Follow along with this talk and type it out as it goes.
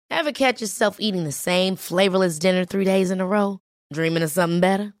Ever catch yourself eating the same flavorless dinner 3 days in a row? Dreaming of something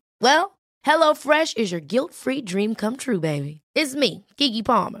better? Well, HelloFresh is your guilt-free dream come true, baby. It's me, Keke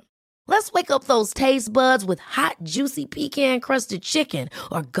Palmer. Let's wake up those taste buds with hot, juicy pecan-crusted chicken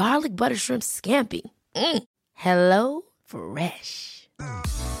or garlic butter shrimp scampi. Hello Fresh.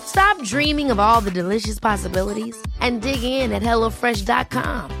 Stop dreaming of all the delicious possibilities and dig in at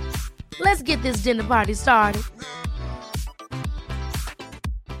HelloFresh.com. Let's get this dinner party started.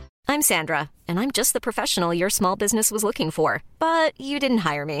 I'm Sandra, and I'm just the professional your small business was looking for. But you didn't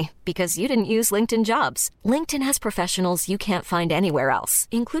hire me because you didn't use LinkedIn Jobs. LinkedIn has professionals you can't find anywhere else,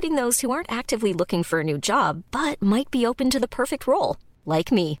 including those who aren't actively looking for a new job, but might be open to the perfect role,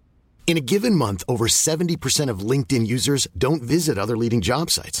 like me. In a given month, over 70% of LinkedIn users don't visit other leading job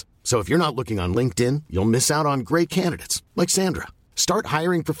sites. So if you're not looking on LinkedIn, you'll miss out on great candidates like Sandra. Start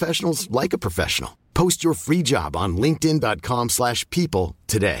hiring professionals like a professional. Post your free job on linkedin.com/people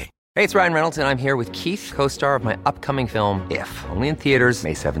today. Hey, it's Ryan Reynolds, and I'm here with Keith, co-star of my upcoming film, If, only in theaters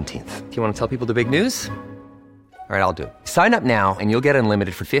May 17th. Do you want to tell people the big news? All right, I'll do it. Sign up now and you'll get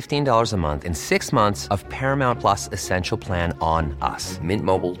unlimited for $15 a month and 6 months of Paramount Plus Essential Plan on us.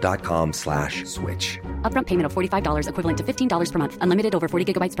 MintMobile.com/switch. Upfront payment of $45 equivalent to $15 per month. Unlimited over 40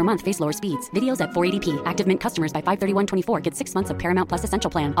 gigabytes per month. Face lower speeds. Videos at 480p. Active Mint customers by 531.24 get 6 months of Paramount Plus Essential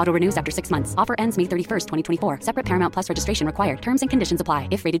Plan. Auto renews after 6 months. Offer ends May 31st, 2024. Separate Paramount Plus registration required. Terms and conditions apply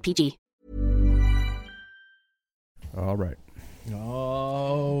if rated PG. All right.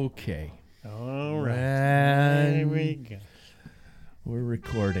 Okay. All right. There we go. We're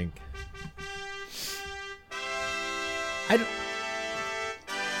recording.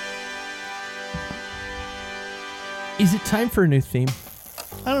 Is it time for a new theme?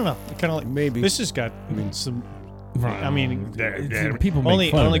 I don't know. Kind of like maybe this has got. some. People make only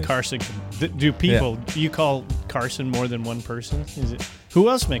fun of it. Carson. Do people? Do you call Carson more than one person? Is it? Who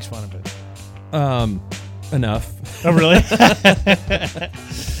else makes fun of it? Enough. Oh, really?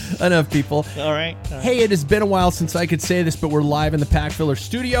 Enough people. All right. Hey, it has been a while since I could say this, but we're live in the Pack Filler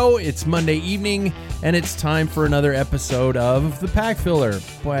studio. It's Monday evening, and it's time for another episode of the Pack Filler.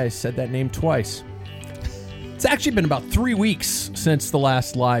 Boy, I said that name twice. It's actually been about 3 weeks since the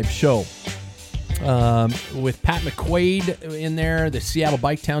last live show. With Pat McQuaid in there, the Seattle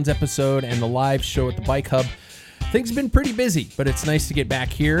Bike Towns episode, and the live show at the Bike Hub. Things have been pretty busy, but it's nice to get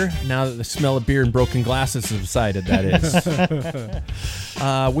back here now that the smell of beer and broken glasses has subsided, that is.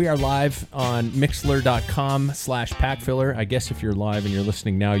 We are live on Mixlr.com/packfiller. I guess if you're live and you're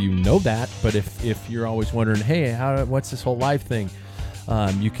listening now, you know that. But if you're always wondering, hey, what's this whole live thing?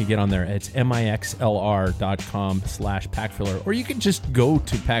 You can get on there. It's mixlr.com/packfiller. Or you can just go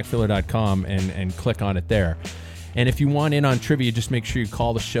to packfiller.com and click on it there. And if you want in on trivia, just make sure you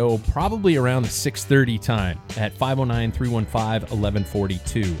call the show probably around the 6:30 time at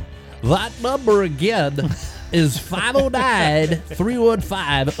 509-315-1142. That number again is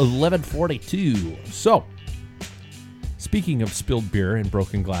 509-315-1142. So, speaking of spilled beer and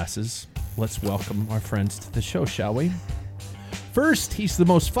broken glasses, let's welcome our friends to the show, shall we? First, he's the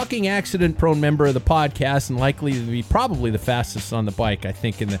most fucking accident-prone member of the podcast and likely to be probably the fastest on the bike, I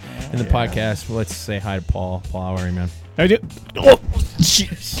think, in the podcast. Well, let's say hi to Paul. Paul, how are you, man? I did. Oh,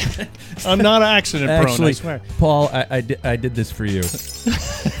 jeez. I'm not accident-prone, Actually, I swear. Paul, I did this for you.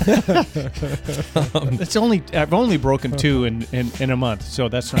 I've only broken 2 in a month, so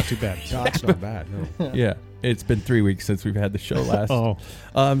that's not too bad. That's not bad. No. Yeah. It's been 3 weeks since we've had the show last. Oh.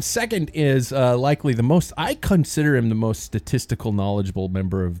 Second is likely the most. I consider him the most statistical, knowledgeable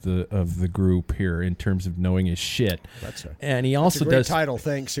member of the group here in terms of knowing his shit. That's right. And he also That's a great does title.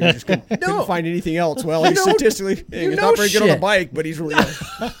 Thanks. You just couldn't find anything else. Well, he's statistically he's not very good on the bike, but he's really.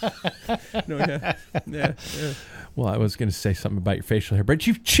 Yeah. Well, I was going to say something about your facial hair, but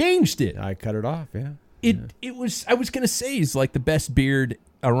you've changed it. I cut it off. Yeah. It was. I was going to say he's like the best beard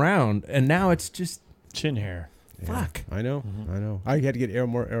around, and now it's just. Chin hair. Fuck. I know. I had to get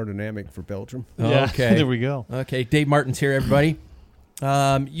more aerodynamic for Belgium. Yeah, okay. There we go. Okay, Dave Martin's here, everybody.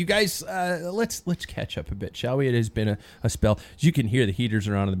 You guys, let's catch up a bit, shall we? It has been a spell. As you can hear, the heaters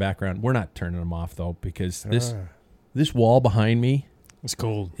are on in the background. We're not turning them off, though, because this wall behind me It's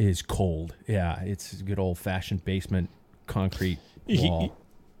cold. is cold. Yeah, it's a good old-fashioned basement concrete wall.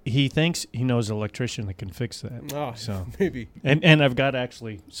 He thinks he knows an electrician that can fix that. Oh, so maybe. And I've got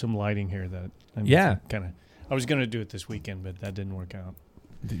actually some lighting here that I'm Yeah. I was going to do it this weekend, but that didn't work out.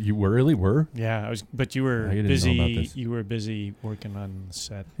 You really were? Yeah, I was. But you were I didn't know busy. about this. You were busy working on the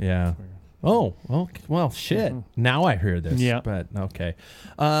set. Yeah. Oh, okay. Well, shit. Now I hear this. Yeah. But okay.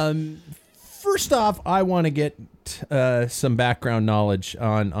 first off, I want to get some background knowledge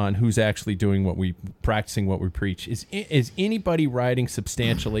on who's actually doing practicing what we preach. Is anybody riding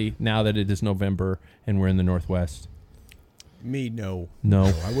substantially now that it is November and we're in the Northwest? Me, no.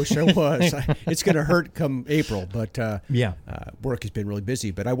 No. I wish I was. It's going to hurt come April, but work has been really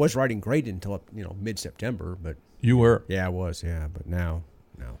busy. But I was riding great until mid-September. But you were? Yeah, I was. Yeah, but now,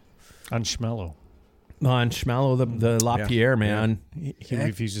 no. On Schmello. On Schmello, the LaPierre, man. Yeah. He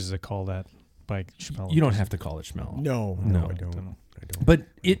refuses to call that bike Schmello. You don't have to call it Schmello. No, I don't. But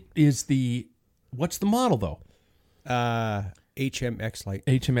it is what's the model, though? HMX Lite.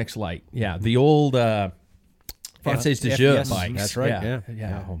 HMX Lite, yeah. The old Française de Jeu bike. That's right,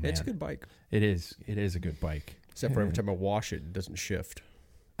 yeah. Oh, man. It's a good bike. It is a good bike. Except for every time I wash it doesn't shift.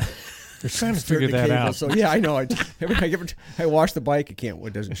 They're trying to figure that out. So yeah, I know. Every time I wash the bike,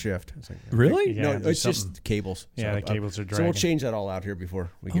 it doesn't shift. It's like, really? No, it's just cables. Yeah, so, the cables are dragging. So we'll change that all out here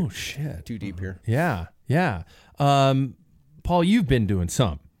before we get too deep here. Yeah. Paul, you've been doing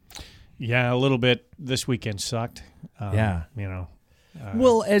some. Yeah, a little bit. This weekend sucked.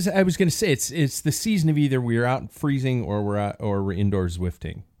 Well, as I was going to say, it's the season of either we're out freezing or we're indoors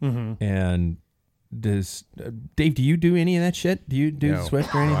Zwifting. Mm-hmm. And does Dave? Do you do any of that shit? Do you do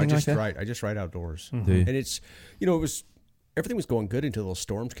Zwift or anything like that? I just ride outdoors, Mm-hmm. and it's everything was going good until those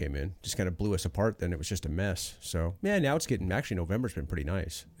storms came in. Just kind of blew us apart. Then it was just a mess. So now it's getting November's been pretty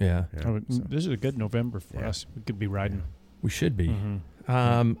nice. Yeah. This is a good November for us. We could be riding. We should be.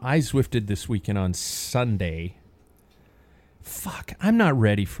 Mm-hmm. I Zwifted this weekend on Sunday. Fuck, I'm not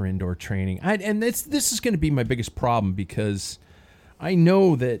ready for indoor training. And this is going to be my biggest problem because I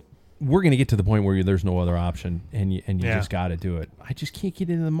know that we're going to get to the point where there's no other option, and you just got to do it. I just can't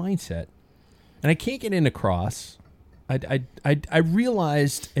get into the mindset, and I can't get into cross. I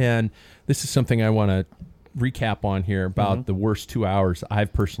realized, and this is something I want to recap on here about the worst 2 hours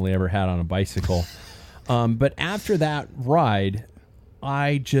I've personally ever had on a bicycle. But after that ride,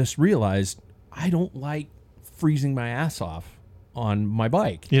 I just realized I don't like freezing my ass off on my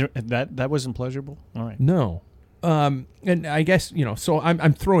bike. That wasn't pleasurable? All right. No. And I guess, so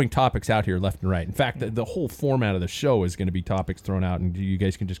I'm throwing topics out here left and right. In fact, the whole format of the show is going to be topics thrown out, and you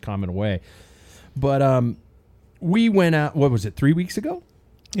guys can just comment away. But we went out, what was it, 3 weeks ago?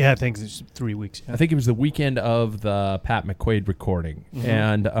 Yeah, I think it's 3 weeks. Yeah. I think it was the weekend of the Pat McQuaid recording. Mm-hmm.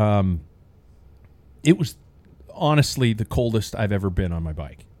 And it was honestly the coldest I've ever been on my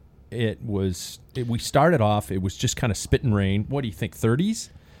bike. We started off, it was just kind of spitting rain. What do you think, 30s?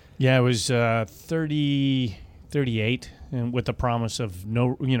 Yeah, it was 30, 38, and with the promise of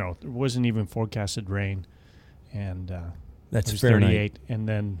no, there wasn't even forecasted rain. And that's it was Fahrenheit. 38, and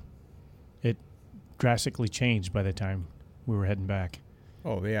then it drastically changed by the time we were heading back.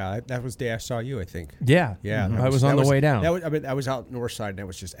 Oh, yeah, that was the day I saw you, I think. Yeah. Yeah. I was on the way down. I was out north side, and it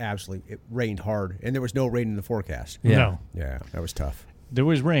was just absolutely, it rained hard, and there was no rain in the forecast. Yeah. No. Yeah, that was tough. There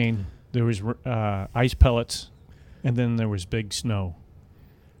was rain, there was ice pellets, and then there was big snow,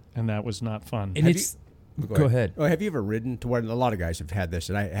 and that was not fun. And go ahead. Oh, have you ever ridden to where a lot of guys have had this,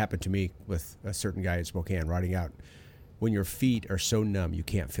 and it happened to me with a certain guy in Spokane riding out, when your feet are so numb you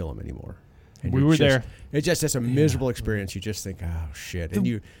can't feel them anymore. And we were there. It's a miserable experience. You just think, oh, shit. And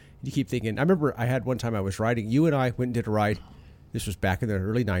you keep thinking. I remember I had one time I was riding. You and I went and did a ride. This was back in the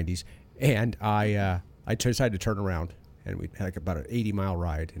early 90s. And I decided to turn around. And we had like about an 80-mile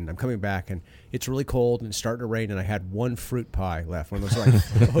ride. And I'm coming back, and it's really cold, and it's starting to rain, and I had one fruit pie left. One of those like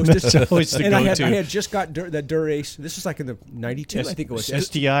Hostess. And I had just got that Durace. This was like in the 92, I think it was.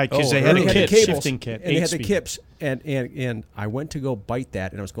 STI, because they had a kit, shifting kit. And they had the kips. And I went to go bite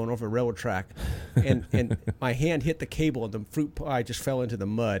that, and I was going over a railroad track, and my hand hit the cable, and the fruit pie just fell into the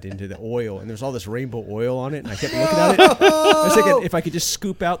mud, into the oil, and there's all this rainbow oil on it, and I kept looking at it. I was thinking if I could just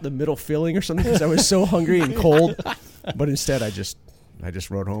scoop out the middle filling or something, because I was so hungry and cold. But instead, I just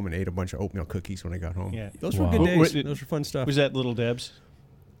rode home and ate a bunch of oatmeal cookies when I got home. Yeah. Those were good days. Those were fun stuff. Was that Little Deb's?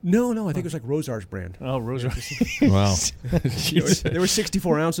 No, I think it was like Rosar's brand. Oh, Rosar's. Wow. There were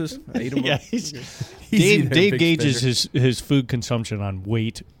 64 ounces. I ate them. Yeah, Dave gauges his food consumption on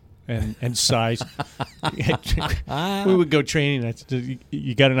weight and size. We would go training.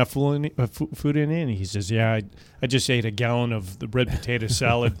 You got enough food in it? And he says, yeah, I just ate a gallon of the red potato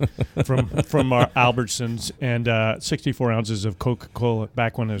salad from our Albertsons and 64 ounces of Coca-Cola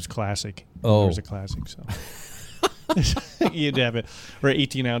back when it was classic. Oh. It was a classic, so. You'd have it. Or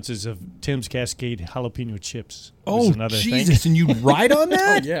 18 ounces of Tim's Cascade jalapeno chips. Oh, Jesus. And you'd ride on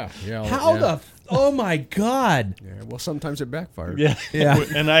that? Yeah. How oh, my God. Yeah, well, sometimes it backfired. Yeah.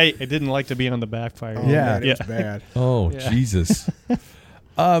 And I didn't like to be on the backfire. Oh, yeah. Man, it was bad. Oh, yeah. Jesus.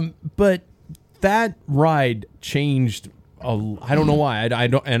 But that ride changed I don't know why. I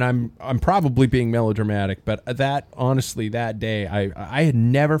don't, and I'm probably being melodramatic, but honestly, that day, I had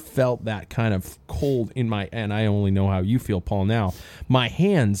never felt that kind of cold in my, and I only know how you feel, Paul, now. My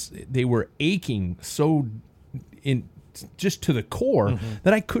hands, they were aching so just to the core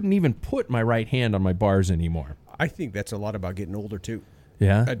that I couldn't even put my right hand on my bars anymore. I think that's a lot about getting older, too.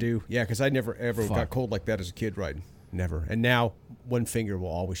 Yeah? I do. Yeah, because I never, ever got cold like that as a kid riding. Never. And now, one finger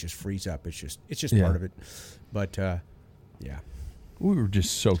will always just freeze up. It's just part of it. But, yeah. We were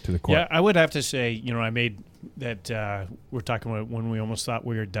just soaked to the core. Yeah, I would have to say, I made that, we're talking about when we almost thought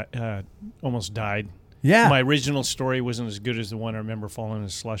we were almost died. Yeah. My original story wasn't as good as the one I remember falling in a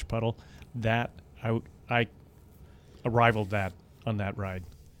slush puddle. That, I rivaled that on that ride.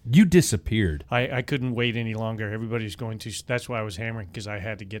 You disappeared. I couldn't wait any longer. Everybody's going to. That's why I was hammering, because I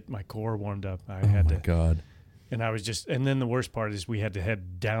had to get my core warmed up. Oh my God. And I was just, and then the worst part is we had to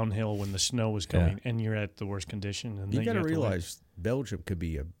head downhill when the snow was coming, and you're at the worst condition. And you got to realize Belgium could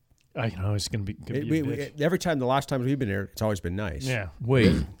be a. I know it's going to be. Every time, the last times we've been there, it's always been nice. Yeah.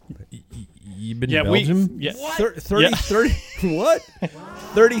 Wait, you've been to Belgium? What? 30, what?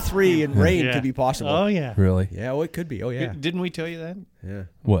 33 and rain could be possible. Oh, yeah. Really? Yeah, well, it could be. Oh, yeah. Didn't we tell you that? Yeah.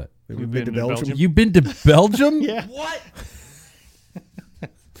 What? We've been to Belgium. You've been to Belgium? Yeah. What?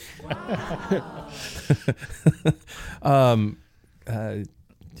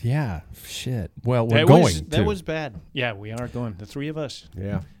 Yeah, shit. Well, we're going. That was bad. Yeah, we are going. The three of us.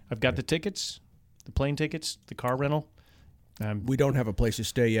 Yeah. I've got the tickets, the plane tickets, the car rental. We don't have a place to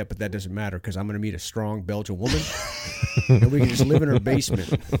stay yet, but that doesn't matter because I'm going to meet a strong Belgian woman, and we can just live in her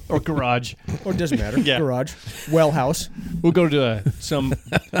basement or garage. Or it doesn't matter. Yeah. Garage, well house. We'll go to some.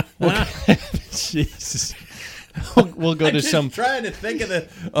 Jesus. We'll go to some. Trying to think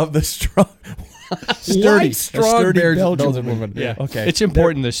of the strong. Sturdy Belgian woman. Yeah, okay. It's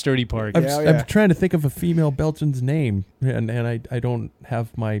important, the sturdy part. I'm trying to think of a female Belgian's name, and I don't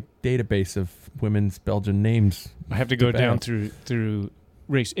have my database of women's Belgian names. I have to go down through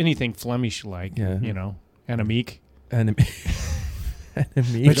race anything Flemish like, Annemiek.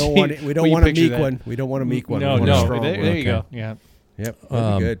 We don't want a meek one. We don't want a meek one. No. There you go. Yeah. Yep.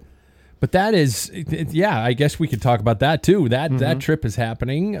 That'd be good. But that is, I guess we could talk about that too. That trip is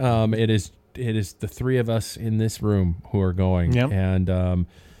happening. It is the three of us in this room who are going, and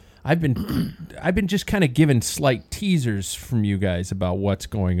I've been just kind of given slight teasers from you guys about what's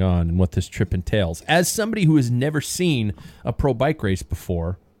going on and what this trip entails. As somebody who has never seen a pro bike race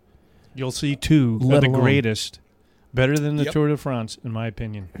before, you'll see two of the greatest, better than the Tour de France, in my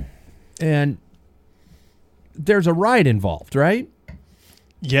opinion. And there's a ride involved, right?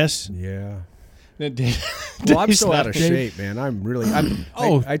 Yes. Yeah. Well, I'm so out of shape, man.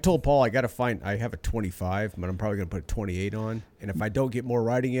 I told Paul I have a 25, but I'm probably going to put a 28 on. And if I don't get more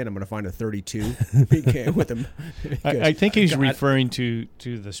riding in, I'm going to find a 32 with him. I think he's referring to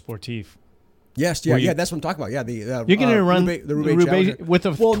the Sportif. Yes, yeah, that's what I'm talking about. Yeah, you're going to run the Roubaix with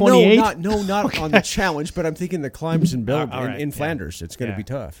a 28? No, not on the challenge, but I'm thinking the climbs in Belgium, in Flanders. It's going to be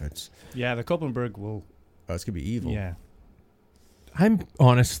tough. The Koppenberg will. Oh, it's going to be evil. Yeah. I'm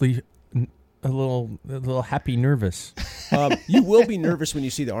honestly a little happy nervous. You will be nervous when you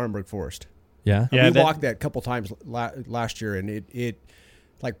see the Arenberg Forest. Yeah? We walked that a couple times last year, and it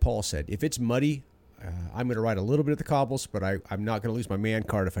like Paul said, if it's muddy, I'm going to ride a little bit at the cobbles, but I'm not going to lose my man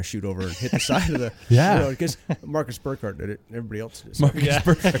card if I shoot over and hit the side of the... Because Marcus Burkhardt did it. Everybody else did it. Marcus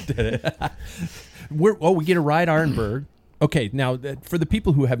Burkhardt did it. We get to ride Arenberg. Okay, now, for the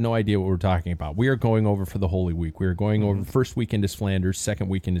people who have no idea what we're talking about, we are going over for the Holy Week. We are going over, first weekend is Flanders, second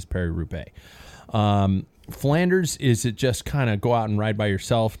weekend is Paris-Roubaix. Flanders, is it just kind of go out and ride by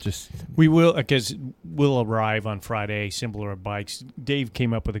yourself? We will, because we'll arrive on Friday, simpler bikes. Dave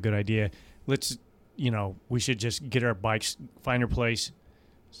came up with a good idea. Let's, we should just get our bikes, find our place,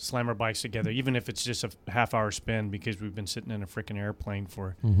 slam our bikes together, even if it's just a half-hour spin, because we've been sitting in a freaking airplane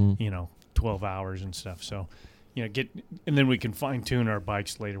for, 12 hours and stuff. So... and then we can fine tune our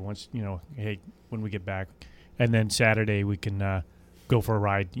bikes later once, when we get back. And then Saturday we can go for a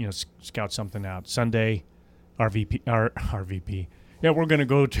ride, scout something out. Sunday, RVP. Yeah, we're going to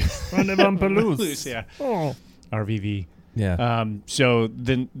go to Rendezvous Pelouse. Yeah. Oh. RVV. Yeah. So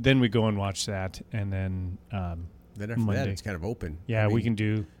then we go and watch that. And then after Monday. that, it's kind of open. Yeah, we can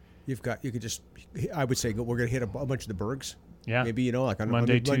do. I would say we're going to hit a bunch of the bergs. Yeah. Maybe, like on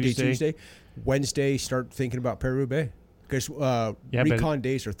Monday, Tuesday. Wednesday, start thinking about Paris-Roubaix. Because recon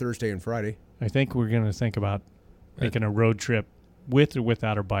days are Thursday and Friday. I think we're going to think about making a road trip with or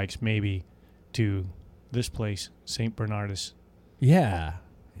without our bikes, maybe, to this place, St. Bernardus. Yeah.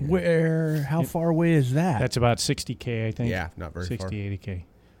 How far away is that? That's about 60K, I think. Yeah, not very 60, far. 80K.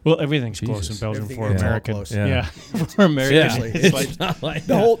 Well, everything's close in Belgium for Everything is all Americans. close. Yeah. For Americans. Seriously, it's like like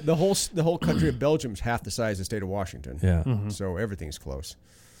the whole country of Belgium is half the size of the state of Washington. Yeah. So everything's close.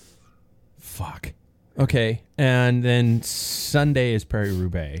 Fuck. Okay, and then Sunday is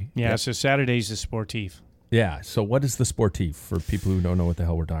Paris-Roubaix. Yeah, so Saturday's the Sportif. Yeah, so what is the Sportif for people who don't know what the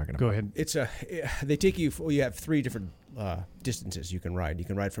hell we're talking about? Go ahead. They take you. You have 3 different distances you can ride. You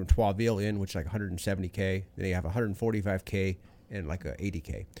can ride from Troisville in, which is like 170K. Then you have 145K and like a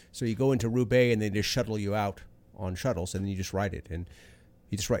 80K. So you go into Roubaix and they just shuttle you out on shuttles, and then you just ride it. And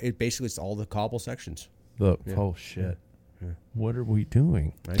you just ride it. Basically, it's all the cobble sections. Oh shit! Yeah. What are we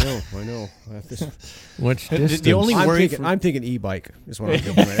doing? I know. Which distance? The only worry I'm thinking e-bike is what I'm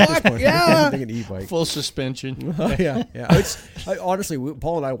thinking at this point. yeah. I'm thinking e-bike. Full suspension. Yeah. Honestly,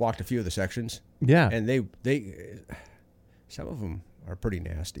 Paul and I walked a few of the sections. Yeah, and they some of them are pretty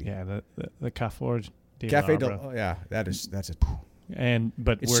nasty. Yeah, the Café Cafe de that's a.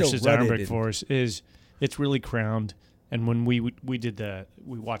 But It's where so Cesarberg rutted Forest is, it's really crowned. And when we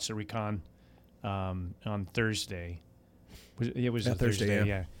watched the recon on Thursday. It was a Thursday,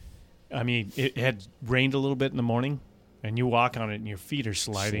 yeah. I mean, it had rained a little bit in the morning, and you walk on it, and your feet are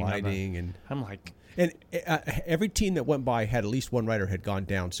sliding. And I'm like, and every team that went by had at least one rider had gone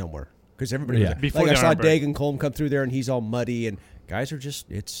down somewhere because everybody was Before like, I saw Arnberg. Dagenkolm come through there, and he's all muddy, and guys are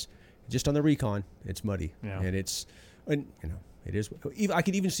it's just on the recon, it's muddy, and it is. I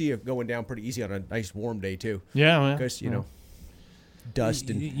could even see it going down pretty easy on a nice warm day too. Yeah, because dust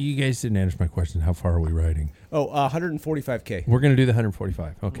and you guys didn't answer my question. How far are we riding? 145K. We're going to do the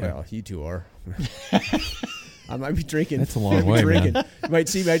 145. Okay. Well, you two are. I might be drinking. That's a long way, man. You might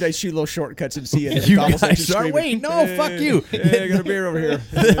see me. I shoot little shortcuts and see it. You guys are. Wait, no, fuck you. Hey, I got a beer over here.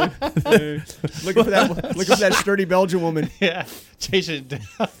 Looking for that sturdy Belgian woman. Yeah, chase it down.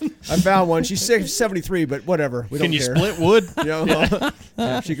 I found one. She's 73, but whatever. We Can don't you care. split wood?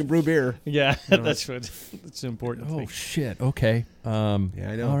 She can brew beer. Yeah, that's important. Oh shit. Okay. Yeah,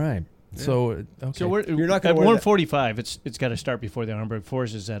 I know. All right. Yeah. So okay. So You're not at going to 145. It's got to start before the Arnberg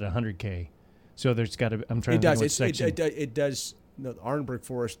Forest is at 100K. So there's got to. I'm trying It to does. think what section. It does. No, the Arnberg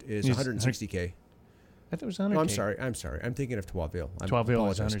Forest is 160K. I thought it was 100K. No, I'm sorry. I'm thinking of Troisville. Troisville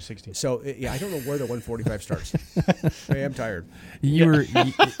is 160. So I don't know where the 145 starts. I am tired. You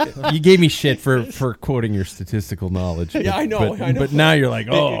gave me shit for quoting your statistical knowledge. Yeah, I know. But now you're like,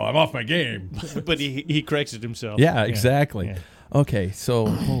 oh, I'm off my game. But he corrects it himself. Yeah, exactly. Yeah. Okay, so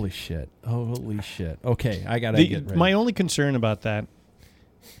holy shit. Okay, I gotta get ready. My only concern about that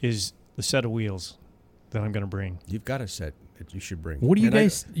is the set of wheels that I'm going to bring. You've got a set that you should bring. What do you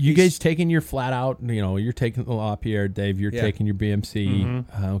guys? You guys taking your flat out? You're taking the LaPierre, Dave. You're taking your BMC.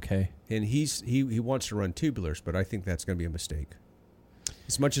 Mm-hmm. Okay. And he wants to run tubulars, but I think that's going to be a mistake.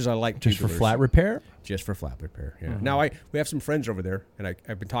 As much as I like Just tubulars, for flat repair? Just for flat repair. Yeah. Mm-hmm. Now we have some friends over there, and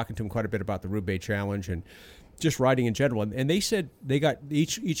I've been talking to them quite a bit about the Roubaix Challenge and just riding in general. And they said they got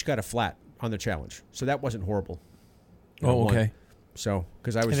each got a flat on the challenge, so that wasn't horrible. Oh, okay. So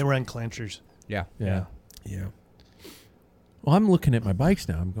because I was And they run clenchers. yeah. Well, I'm looking at my bikes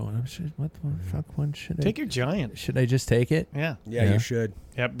now. I'm going, what the fuck one should I Take your Giant. Should I just take it? Yeah. Yeah, you should.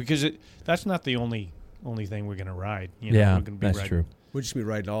 Yeah, because that's not the only thing we're going to ride. Yeah, we're gonna be that's riding. true. We'll just be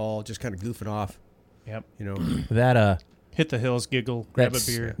riding all, just kind of goofing off. Yep. That hit the hills, giggle, grab a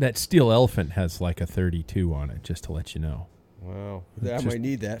beer. That Steel Elephant has like a 32 on it, just to let you know. Wow, I might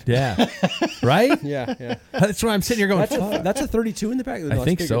need that. Yeah, right? Yeah. That's why I'm sitting here going. That's a 32 in the back. No, I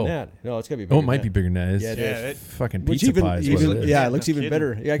think it's so. bigger than that. No, it's got to be bigger. Oh, it might be bigger than that. It's Yeah, it is. fucking Which pizza pie is what it is. Yeah, it looks No even kidding.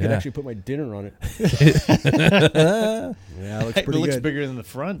 better. Yeah, I could Yeah. actually put my dinner on it. Yeah, it looks It pretty looks good. bigger than the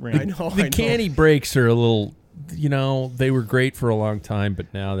front. I know. The canny brakes are a little, they were great for a long time,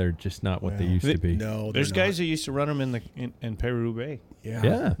 but now they're just not what they used to be. No, There's guys that used to run them in Paris-Roubaix. Yeah.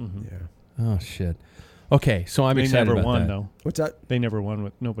 Yeah. Yeah. Oh shit. Okay, so I'm They excited never about won that. though. What's that? They never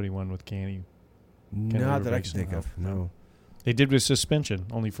won nobody won with canny. Not that I brakes can think of. No. They did with suspension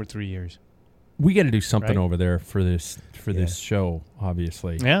only for 3 years. We got to do something Right. over there for this show.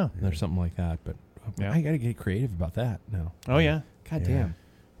 Obviously, Yeah. there's something like that. But Yeah. I got to get creative about that now. Oh yeah. God damn.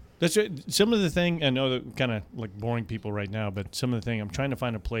 That's some of the thing. I know that kind of like boring people right now, but some of the thing I'm trying to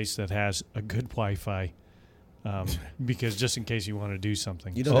find a place that has a good Wi-Fi, because just in case you want to do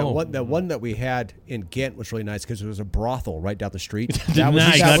something. You know that one that we had in Ghent was really nice because it was a brothel right down the street. He's not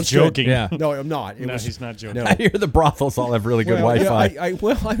was joking. good. Yeah. No, I'm not. It No, was, he's not joking. No. I hear the brothels all have really good Well, Wi-Fi. yeah,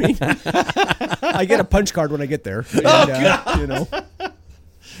 I mean, I get a punch card when I get there. And,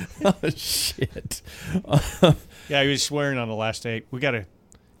 Oh shit. Yeah, he was swearing on the last day. We got to,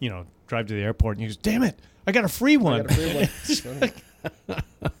 drive to the airport, and he goes, "Damn it, I got a free one."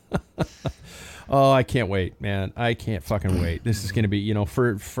 Oh, I can't wait, man. I can't fucking wait. This is going to be,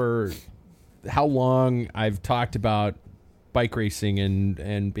 for how long I've talked about bike racing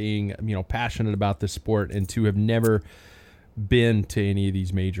and being, passionate about this sport, and to have never been to any of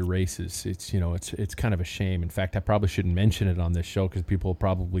these major races. It's kind of a shame. In fact, I probably shouldn't mention it on this show because people will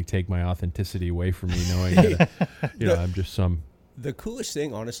probably take my authenticity away from me knowing that, I'm just some. The coolest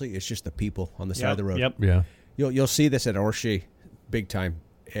thing, honestly, is just the people on the side of the road. Yep. Yeah. You'll see this at Orshey big time.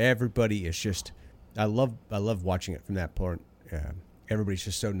 Everybody is just, I love watching it from that point. Everybody's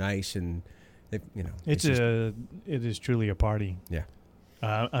just so nice, and it is truly a party. Yeah.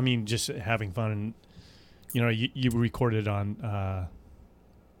 Just having fun, and you recorded on. I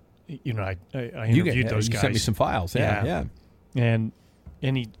interviewed those guys. You sent me some files. Yeah. And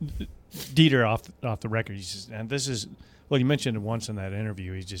Dieter off the record, he says, and this is, well, you mentioned it once in that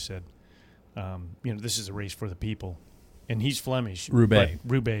interview. He just said, this is a race for the people. And he's Flemish. Roubaix.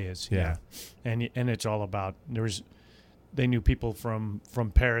 Roubaix is, yeah. And it's all about, they knew people from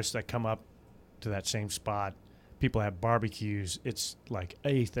Paris that come up to that same spot. People have barbecues. It's like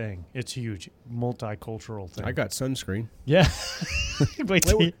a thing. It's huge. Multicultural thing. I got sunscreen. Yeah.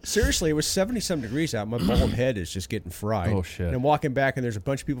 Seriously, it was 70-some degrees out. My bald head is just getting fried. Oh, shit. And I'm walking back, and there's a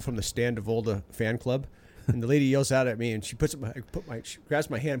bunch of people from the Stan de Volta fan club. And the lady yells out at me, and she she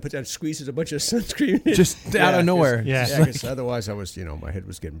grabs my hand, puts out, squeezes a bunch of sunscreen. Just out of nowhere. Yeah. Because otherwise I was, my head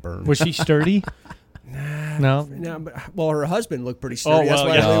was getting burned. Was she sturdy? No. But, her husband looked pretty sturdy. That's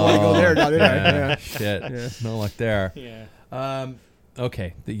why I didn't want to go there. Not yeah. Shit. Yeah. No luck there. Yeah.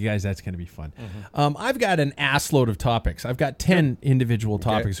 Okay, you guys, that's going to be fun. Mm-hmm. I've got an ass load of topics. I've got 10 individual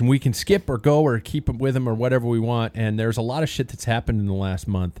topics, and we can skip or go or keep them with them or whatever we want. And there's a lot of shit that's happened in the last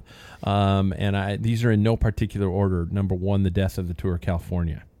month. These are in no particular order. Number one, the death of the Tour of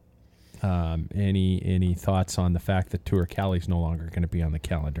California. Any thoughts on the fact that Tour Cali is no longer going to be on the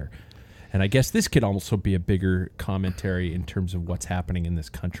calendar? And I guess this could also be a bigger commentary in terms of what's happening in this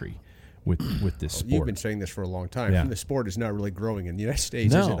country with this sport. You've been saying this for a long time. Yeah. The sport is not really growing in the United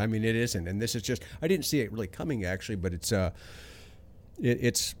States, No. is it? I mean, it isn't. And this is just, I didn't see it really coming, actually, but it's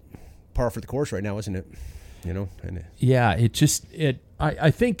par for the course right now, isn't it?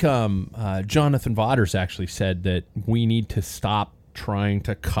 I think Jonathan Vaughters actually said that we need to stop trying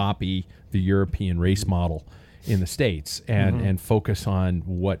to copy the European race model in the States and focus on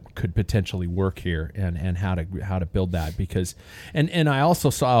what could potentially work here and how to build that, because and I also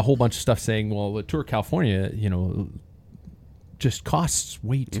saw a whole bunch of stuff saying, well, the Tour of California, just costs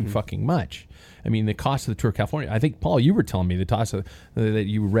way too fucking much. I mean, the cost of the Tour of California, I think, Paul, you were telling me that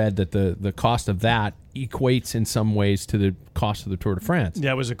you read that the cost of that equates in some ways to the cost of the Tour de France.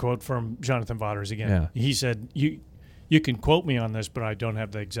 That was a quote from Jonathan Vaughters again. Yeah. He said, you can quote me on this, but I don't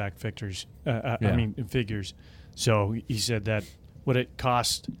have the exact figures. Figures. So he said that what it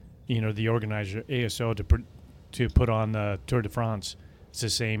cost, the organizer ASO to put on the Tour de France, it's the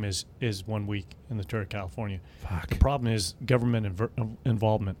same as 1 week in the Tour of California. Fuck. The problem is government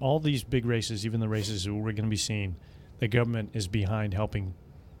involvement. All these big races, even the races that we're going to be seeing, the government is behind helping,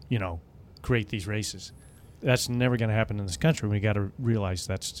 create these races. That's never going to happen in this country. We got to realize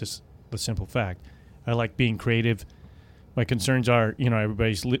that's just the simple fact. I like being creative. My concerns are,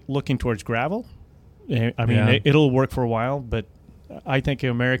 everybody's looking towards gravel. It'll work for a while, but I think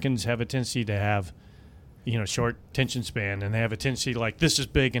Americans have a tendency to have, short attention span, and they have a tendency like, this is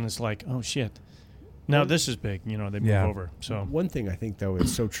big, and it's like, oh shit, now this is big. They move over. So one thing I think though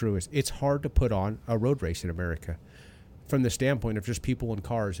is so true is it's hard to put on a road race in America, from the standpoint of just people and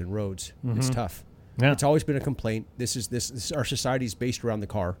cars and roads. It's tough. Yeah. It's always been a complaint. This is our society is based around the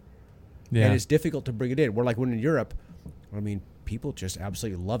car, Yeah. and it's difficult to bring it in. We're like when in Europe, people just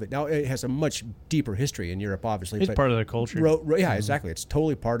absolutely love it. Now, it has a much deeper history in Europe, obviously. it's but part of their culture. Yeah, exactly. It's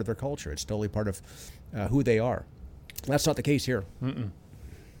totally part of their culture. It's totally part of who they are. That's not the case here.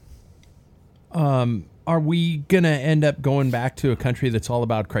 Are we going to end up going back to a country that's all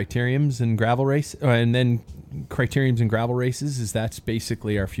about criteriums and gravel race, and then criteriums and gravel races? Is that's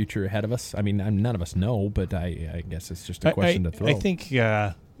basically our future ahead of us? I mean, none of us know, but I guess it's just a question to throw. I think,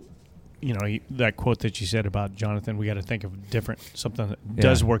 that quote that you said about Jonathan, we got to think of something that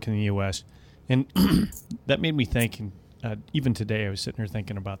does work in the U.S. And that made me think, even today I was sitting here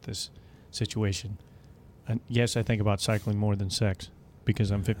thinking about this situation. And yes, I think about cycling more than sex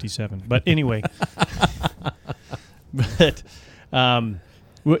because I'm 57. But anyway,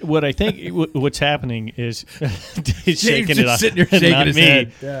 what I think what's happening is Dave's shaking it off. Sitting here shaking his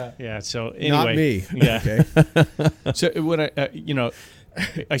head. Yeah. So anyway, not me. Yeah. Okay. So what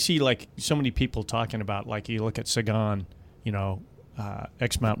I see like so many people talking about, like you look at Sagan,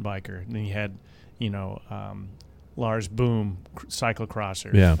 ex mountain biker, and then you had, Lars Boom,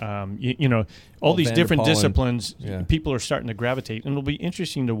 cyclocrosser. Yeah. You know, all these Van der different Poel and- disciplines, yeah. people are starting to gravitate. And it'll be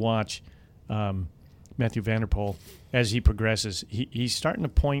interesting to watch Matthew Van der Poel as he progresses. He's starting to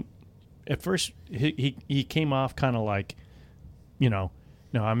point. At first, he came off kind of like, you know,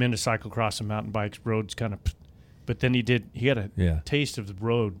 no, I'm into cyclocross and mountain bikes, roads kind of. But then he had a taste of the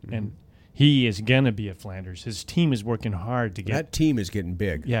road, and he is going to be at Flanders. His team is working hard to get. That team is getting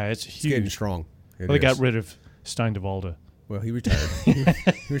big. Yeah, it's It's huge. getting strong. Well, they got rid of Stein de Valde. Well, he retired.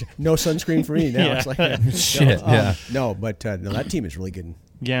 No sunscreen for me now. Yeah. It's like Shit, yeah. No, but no, that team is really getting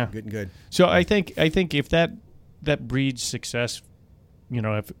good. So I think if that breeds success, you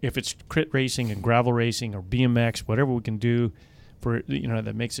know, if it's crit racing and gravel racing or BMX, whatever we can do for, you know,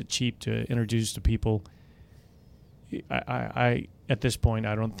 that makes it cheap to introduce to people. I at this point,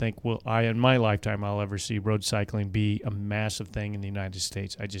 I don't think in my lifetime I'll ever see road cycling be a massive thing in the United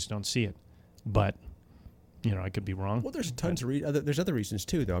States. I just don't see it. But, you know, I could be wrong. Well, there's tons of there's other reasons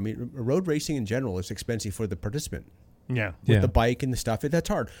too, though. I mean, road racing in general is expensive for the participant. Yeah. With the bike and the stuff, that's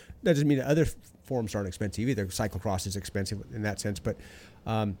hard. That doesn't mean that other forms aren't expensive either. Cyclocross is expensive in that sense, but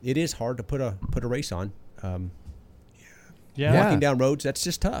it is hard to put a race on. Walking down roads, that's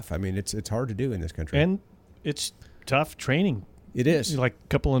just tough. I mean, it's hard to do in this country, and it's tough training. It is. Like a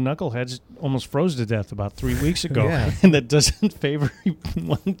couple of knuckleheads almost froze to death about 3 weeks ago, Yeah. and that doesn't favor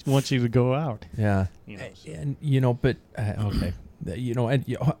wants you to go out. Yeah. You know, so. And, you know, but, okay. You know, and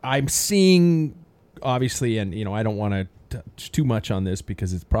I'm seeing, obviously, and, you know, I don't want to touch too much on this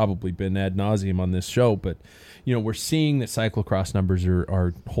because it's probably been ad nauseum on this show, but, you know, we're seeing that cyclocross numbers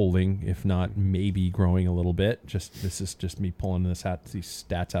are holding, if not maybe growing a little bit. This is just me pulling these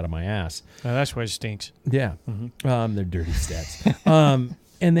stats out of my ass. That's why it stinks. Yeah. Mm-hmm. They're dirty stats.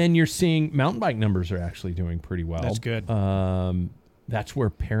 And then you're seeing mountain bike numbers are actually doing pretty well. That's good. That's where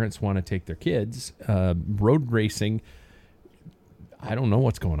parents want to take their kids. Road racing, I don't know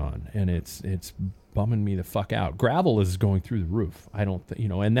what's going on, and it's bumming me the fuck out. Gravel is going through the roof. I don't,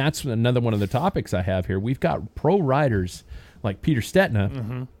 and that's another one of the topics I have here. We've got pro riders like Peter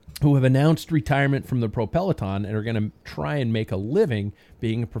Stetina who have announced retirement from the pro peloton and are going to try and make a living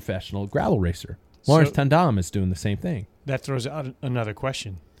being a professional gravel racer. Lawrence Tandam is doing the same thing. That throws out another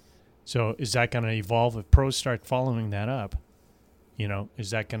question. So is that going to evolve if pros start following that up? You know,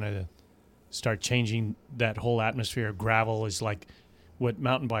 is that going to start changing that whole atmosphere of gravel is like what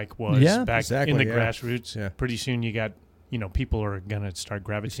mountain bike was back in the grassroots? Yeah. Pretty soon you got, you know, people are going to start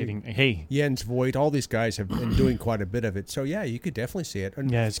gravitating. Hey. Jens Voigt, all these guys have been doing quite a bit of it. So, yeah, you could definitely see it.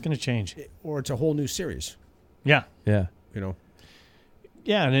 And, yeah, it's going to change. Or it's a whole new series. Yeah. Yeah. You know.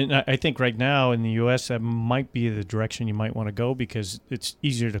 Yeah, and I think right now in the U.S. that might be the direction you might want to go because it's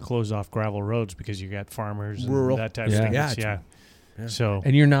easier to close off gravel roads because you got farmers Rural. and that type of thing. Yeah. So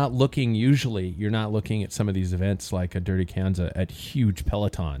and you're not looking at some of these events like a Dirty Kanza at huge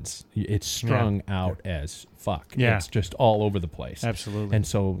pelotons. It's strung out as fuck. Yeah. It's just all over the place. Absolutely. And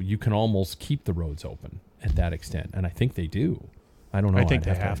so you can almost keep the roads open at that extent. And I think they do. I don't know. I think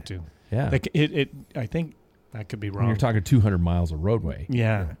they have to. Yeah. Like I think I could be wrong. When you're talking 200 miles of roadway.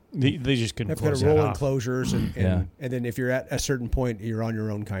 Yeah. They just couldn't They've got close to that roll off. enclosures and then if you're at a certain point, you're on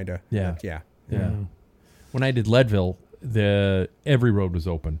your own kind of. Yeah. Yeah. When I did Leadville, every road was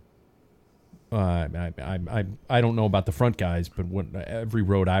open. I don't know about the front guys, but every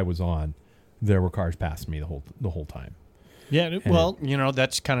road I was on, there were cars past me the whole time. Yeah, well, you know,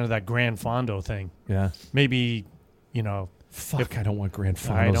 that's kind of that Gran Fondo thing. Yeah. Maybe, you know. Fuck, I don't want Grand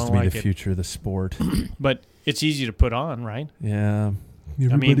I Fondos don't to be like the it. future of the sport. But it's easy to put on, right? Yeah.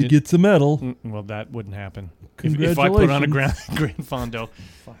 Everybody gets a medal. Well, that wouldn't happen. If I put on a Gran Fondo,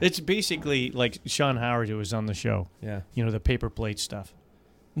 it's basically like Sean Howard, who was on the show. Yeah. You know, the paper plate stuff.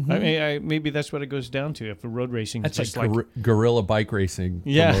 I mean, maybe that's what it goes down to. If a road racing That's is just like guerrilla bike racing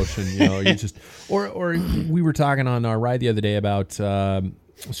Yeah. promotion. You know, you just or we were talking on our ride the other day about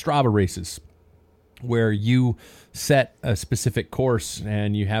Strava races, where you set a specific course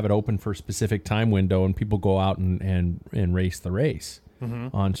and you have it open for a specific time window, and people go out and race the race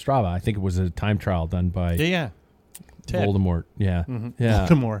on Strava. I think it was a time trial done by Ted. Voldemort. Yeah, yeah.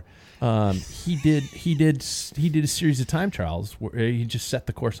 Voldemort. He did a series of time trials where he just set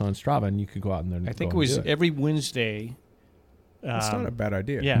the course on Strava, and you could go out and then. I think it was every Wednesday. That's not a bad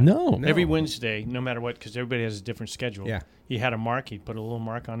idea. Yeah. No. Every Wednesday, no matter what, because everybody has a different schedule. Yeah. He had a mark. He put a little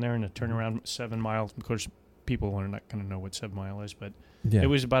mark on there and a turnaround 7 miles. Of course, people are not going to know what 7 mile is, but it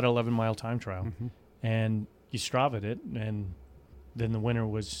was about an 11-mile time trial. And you Stravaed it, and then the winner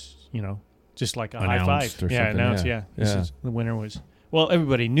was, you know, just like a high five. Or Yeah, something, announced, yeah. The winner was, well,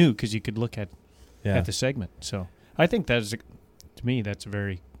 everybody knew because you could look at the segment. So I think to me, that's a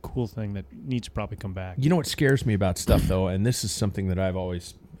very cool thing that needs to probably come back. You know what scares me about stuff, though, and this is something that I've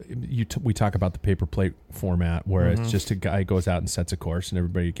always... we talk about the paper plate format where it's just a guy goes out and sets a course and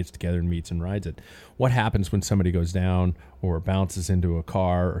everybody gets together and meets and rides it. What happens when somebody goes down or bounces into a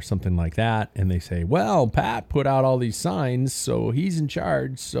car or something like that and they say, well, Pat put out all these signs, so he's in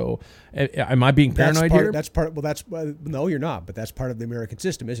charge. So am I being paranoid here? No, you're not, but that's part of the American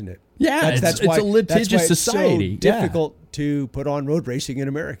system, isn't it? Yeah, it's a litigious society. It's so difficult to put on road racing in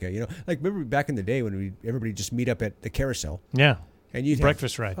America. You know, like remember back in the day when everybody just meet up at the carousel. Yeah. And you'd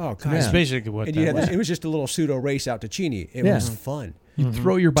breakfast ride. Oh, God. That's basically what and that was. It was just a little pseudo race out to Cheney. It was fun. You'd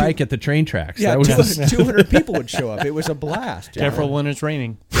throw your bike at the train tracks. Yeah, that was 200 people would show up. It was a blast. Careful when it's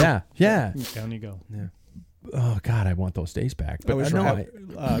raining. Yeah. Down you go. Yeah. Oh, God, I want those days back. But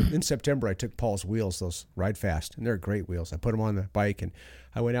in September, I took Paul's wheels, those Ride Fast, and they're great wheels. I put them on the bike, and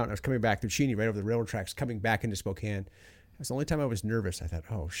I went out, and I was coming back through Cheney, right over the railroad tracks, coming back into Spokane. It was the only time I was nervous. I thought,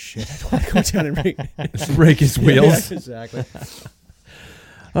 oh, shit, I don't want to go down and break his wheels. Yeah, exactly.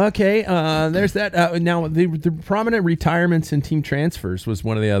 Okay, there's that. Now, the prominent retirements and team transfers was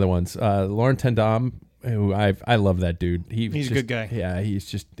one of the other ones. Lauren Tendam, who I love that dude. He's a good guy. Yeah,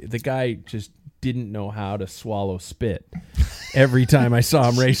 the guy just didn't know how to swallow spit. Every time I saw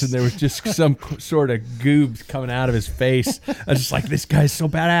him racing, there was just some sort of goobs coming out of his face. I was just like, this guy's so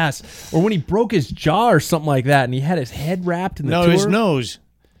badass. Or when he broke his jaw or something like that, and he had his head wrapped in the tour. his nose.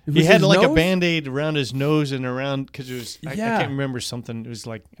 He had like nose? a Band-Aid around his nose and around, because it was, I can't remember something. It was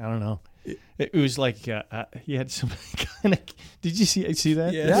like, I don't know. It was like he had some kind of, did you see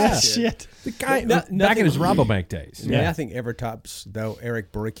that? Yeah. Shit. The guy, back in his Rabobank days. Yeah. Nothing ever tops, though,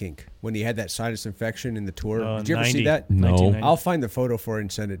 Eric Burkink, when he had that sinus infection in the tour. Did you ever see that? No. I'll find the photo for it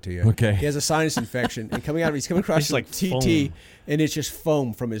and send it to you. Okay. He has a sinus infection, and he's coming across It's like TT, foam. and it's just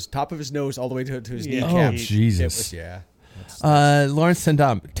foam from his top of his nose all the way to his Yeah. kneecap. Oh, Jesus. It was, Lawrence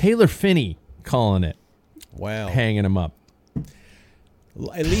Tendam. Taylor Finney calling it. Wow. Hanging him up.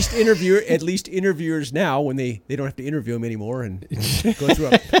 At least interviewers now, when they don't have to interview him anymore and go through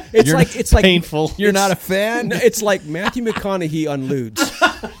it's like painful. You're not a fan? No, it's like Matthew McConaughey on Ludes.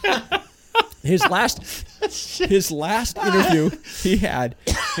 His last interview he had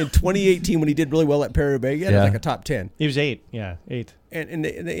in 2018 when he did really well at Paris-Roubaix, he had like a top 10. He was 8. Yeah, 8. And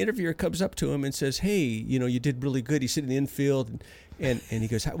the interviewer comes up to him and says, "Hey, you did really good." He's sitting in the infield, and he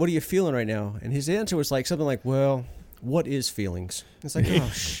goes, "What are you feeling right now?" And his answer was like something like, "Well, what is feelings?" It's like, oh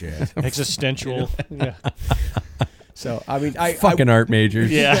shit, existential. Yeah. So I mean, fucking art majors.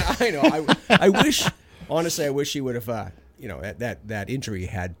 Yeah. I know. I wish he would have. That injury he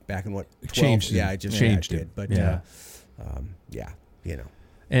had back in 12? Changed. Yeah, I just changed it. it. But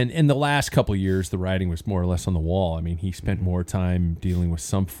And in the last couple of years, the riding was more or less on the wall. I mean, he spent more time dealing with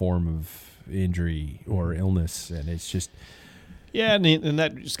some form of injury or illness, and it's just... Yeah, and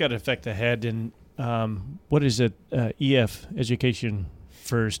that just got to affect the head. And what is it? EF, Education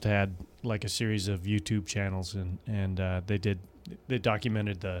First, had like a series of YouTube channels, and they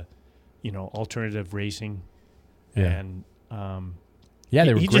documented the, alternative racing. Yeah. And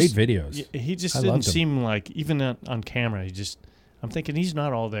they were great videos. He just didn't seem like, even on camera, I'm thinking he's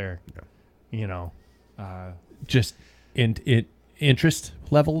not all there, just interest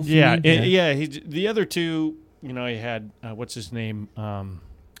levels. Yeah, the other two, he had what's his name,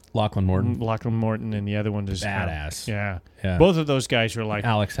 Lachlan Morton, and the other one is badass. Yeah, both of those guys were like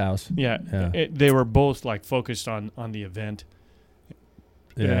Alex House. Yeah, they were both like focused on the event,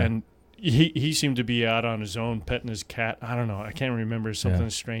 and he seemed to be out on his own petting his cat. I don't know, I can't remember, something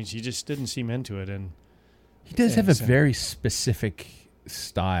strange. He just didn't seem into it, and. He does have a very specific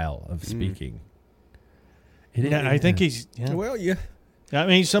style of speaking. I think he's... Yeah. Well, yeah. I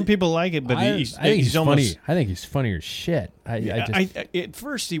mean, some people like it, but I think he's almost... funny. I think he's funny as shit. At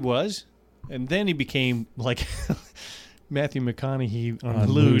first he was, and then he became like Matthew McConaughey on the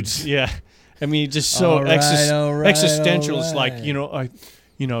Ludes. Yeah. I mean, just so existential. It's like, you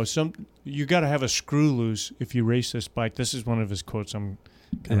got to have a screw loose if you race this bike. This is one of his quotes. I'm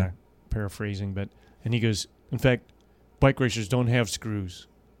kind of paraphrasing, and he goes, in fact, bike racers don't have screws,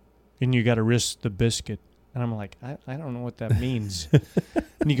 and you got to risk the biscuit. And I'm like, I don't know what that means.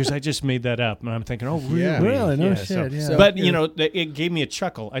 And he goes, I just made that up. And I'm thinking, oh, really? Yeah. Really? No shit. Yeah. But, it gave me a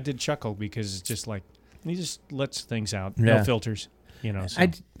chuckle. I did chuckle because it's just like, he just lets things out. Yeah. No filters. So.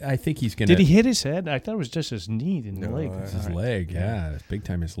 I think he's going to... Did he hit his head? I thought it was just his knee and the leg. It's his leg, yeah. It's big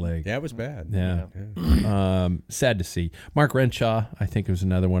time his leg. Yeah, it was bad. Yeah. Sad to see. Mark Renshaw, I think, was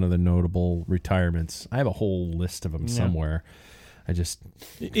another one of the notable retirements. I have a whole list of them somewhere. I just...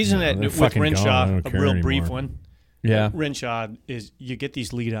 Isn't that with Renshaw a real brief one? Yeah. Renshaw is, you get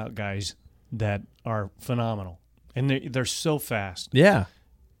these lead-out guys that are phenomenal, and they're so fast. Yeah.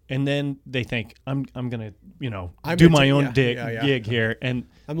 and then they think I'm gonna I'm do gonna my do- own yeah. gig here, and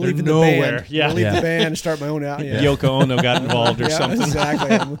I'm they're leaving nowhere. the band. Yeah, I'll leave the band and start my own out. Yeah. Yoko Ono got involved or Yeah, something.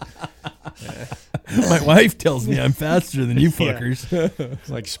 Exactly. My wife tells me I'm faster than you fuckers. It's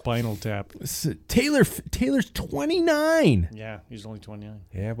like Spinal Tap. Taylor's 29. Yeah, he's only 29.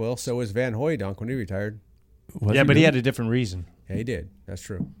 Yeah, well, so was Van Hooydonk when he retired. Was Yeah, but he really? had a different reason. Yeah, he did. That's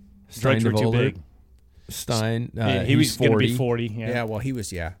true. Drugs were too Steindevolder. big. Stein. He was going to be 40. 40. Yeah, Yeah, well, he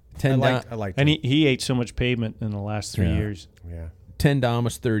was, I 10 liked and him. he ate so much pavement in the last 3 Yeah. years. Yeah. 10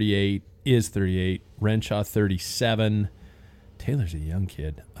 Damas 38 is 38. Renshaw 37. Taylor's a young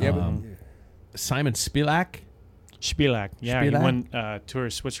kid. Yeah, Simon Spilak. Spilak. Yeah, Spilak? he won Tour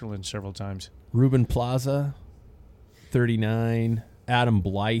of Switzerland several times. Ruben Plaza 39. Adam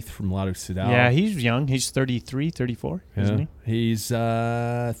Blythe from Lado Sudal. Yeah, he's young. He's 33, 34, isn't he? He's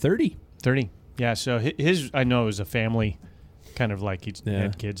 30. 30. Yeah, so his I know, is a family, kind of like he Yeah.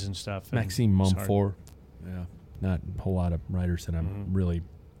 had kids and stuff. and Maxime it's hard. Mumford. Yeah, not a whole lot of writers that I'm really,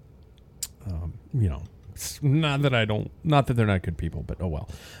 not that they're not good people, but oh well.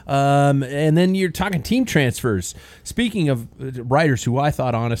 And then you're talking team transfers. Speaking of writers who I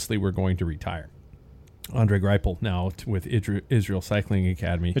thought honestly were going to retire, Andre Greipel now with Israel Cycling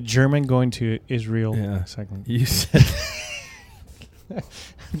Academy. A German going to Israel. Yeah. Cycling. You said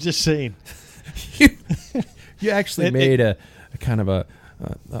I'm just saying. you actually made a kind of a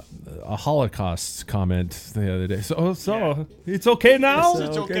Holocaust comment the other day. So it's okay now.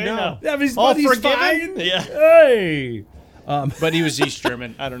 It's okay now. Yeah, but All he's forgiven? fine. Yeah. Hey. But he was East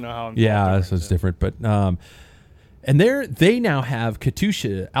German. I don't know how. Yeah, this was different, but and they now have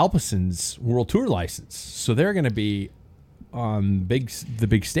Katusha Alpeson's World Tour license, so they're going to be on the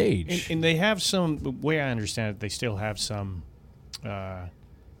big stage. And they have some. The way I understand it, they still have some.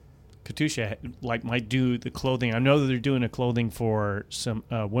 Katusha might do the clothing. I know that they're doing a clothing for some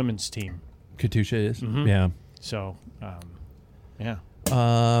women's team. Katusha is, Mhm. yeah. So, yeah.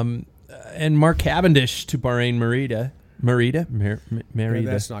 And Mark Cavendish to Bahrain Merida. Yeah,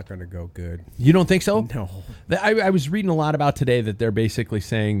 that's not going to go good. You don't think so? No. I was reading a lot about today that they're basically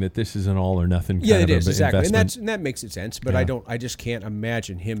saying that this is an all or nothing kind Yeah, of it is exactly, investment. and that makes it sense. But Yeah. I just can't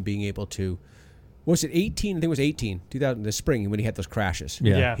imagine him being able to. Was it 18? I think it was 18, 2000, the spring when he had those crashes.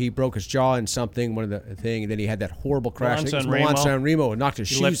 Yeah. He broke his jaw in something, one of the thing, and then he had that horrible crash. I think it was Milan Milan Sanremo and knocked his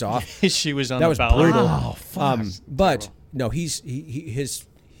shoes off. His shoe was on That the was ballot. brutal. Oh, fuck. But no, he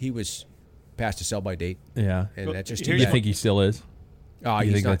was past a sell by date, Yeah. and that just here's You what- think he still is? Oh, You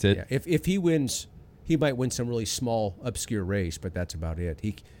he's think not- that's it? yeah. If he wins, he might win some really small, obscure race, but that's about it.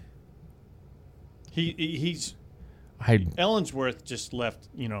 He's Ellensworth just left.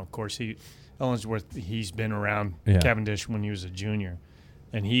 Of course Ellensworth. He's been around Cavendish when he was a junior,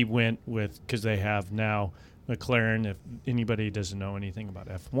 and he went because they have now McLaren. If anybody doesn't know anything about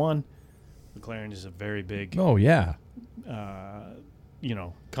F1, McLaren is a very big Oh, yeah.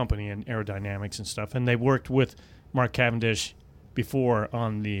 company in aerodynamics and stuff, and they worked with Mark Cavendish before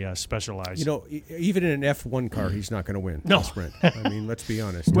on the Specialized. Even in an F1 car, he's not going to win No. the sprint. I mean, let's be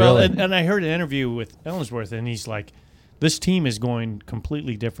honest. Well, Really? and I heard an interview with Ellensworth, and he's like, this team is going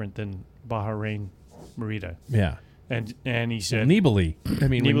completely different than Bahrain Merida. Yeah. And he said, Nibali. I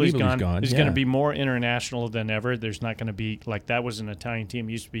mean, when Nibali's Nibali's gone. It's yeah. going to be more international than ever. There's not going to be, like, that was an Italian team.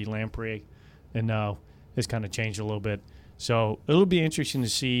 It used to be Lamprey, and now it's kind of changed a little bit. So it'll be interesting to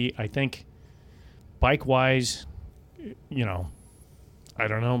see. I think bike-wise, I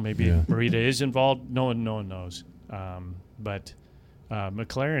don't know. Maybe Merida is involved. No one knows. But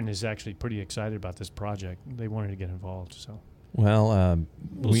McLaren is actually pretty excited about this project. They wanted to get involved. So, Well,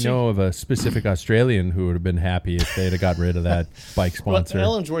 We'll we see. know of a specific Australian who would have been happy if they'd have got rid of that bike sponsor.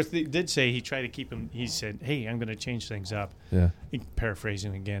 Well, Ellensworth did say he tried to keep him. He said, "Hey, I'm going to change things up." Yeah.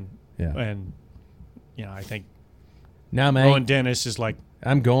 Paraphrasing again. Yeah. And I think Now, mate, Owen Dennis is like,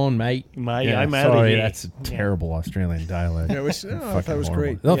 I'm going, mate. I'm outta sorry, here. that's a terrible Australian dialect. Yeah, I thought it was Fucking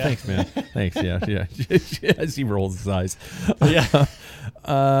great. horrible. Oh, Yeah. thanks, man. Thanks, yeah. As he rolls his eyes. Yeah.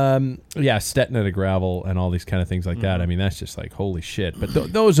 Stettin at gravel and all these kind of things like that. I mean, that's just like, holy shit. But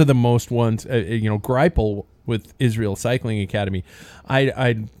those are the most ones, Greipel with Israel Cycling Academy.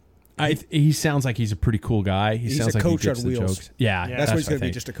 He sounds like he's a pretty cool guy. He He's sounds a like he coach gets on the wheels. jokes. Yeah, That's what he's I going to be,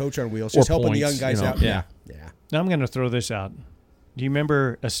 think. just a coach on wheels, Or just helping the points, young guys out. Yeah. Now I'm going to throw this out. Do you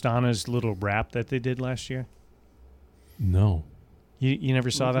remember Astana's little rap that they did last year? No. You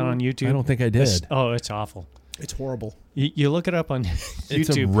never saw that on YouTube? I don't think I did. It's awful. It's horrible. You look it up on YouTube.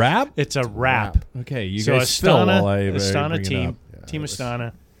 It's a rap? It's a rap. Okay, you So guys fill while I Astana bring it team, up. Team it was-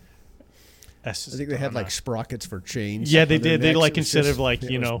 Astana. I think they had like sprockets for chains. Yeah, they on their did. They necks. like It was instead just- of like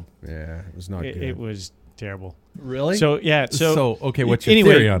it was- Yeah, it was not good. it was terrible. Really? So yeah. So okay, what's your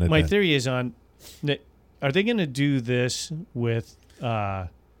anyway, theory on it? My then? theory is on. Are they going to do this with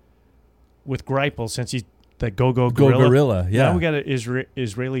Greipel since he's the Go Gorilla? Yeah. Now we got an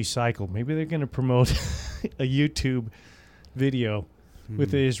Israeli cycle. Maybe they're going to promote a YouTube video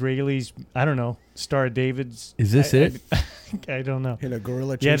with the Israelis. I don't know. Star David's. Is this it? I don't know. In a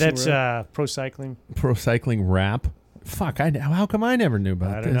gorilla. Yeah, that's pro cycling. Pro cycling rap. Fuck! How come I never knew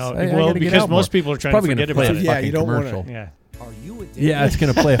about this? I don't know. I well, gotta get because out most more. people are trying Probably to forget gonna play about a it. Yeah, fucking you don't wanna- commercial. Yeah. Yeah, it's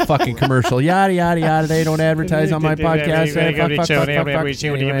gonna play a fucking commercial. Yada yada yada. They don't advertise on my podcast.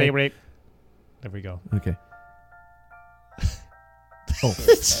 Anyway. There we go. Okay. Oh,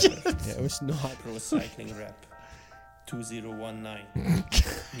 Yeah, it was not. Pro Cycling Rep 2019.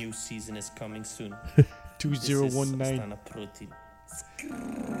 New season is coming soon. 2019. Astana Pro Team.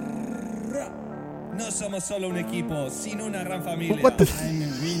 No somos solo un equipo, sino una gran familia. what the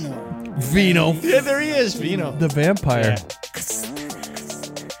Vino? Yeah, there he is, Vino. The vampire.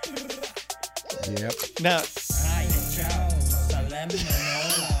 Yep. Now,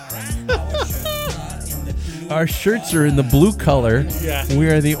 Our shirts are in the blue color. Yeah. We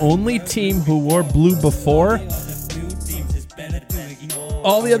are the only team who wore blue before.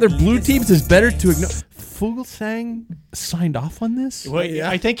 All the other blue teams is better to ignore. Fuglsang signed off on this? well,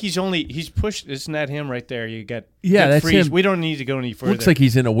 I think he's pushed. Isn't that him right there? You got Yeah, that's freeze. him. We don't need to go any further. Looks like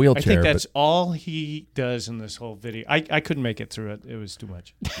he's in a I wheelchair. think that's all he does in this whole video. I couldn't make it through it. It was too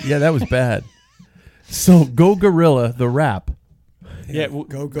much. Yeah, that was bad. So, Go Gorilla, the rap. Yeah, Go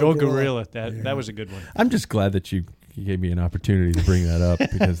Gorilla. Gorilla. That was a good one. I'm just glad that you gave me an opportunity to bring that up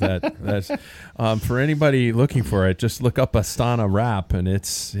because that's for anybody looking for it. Just look up Astana rap and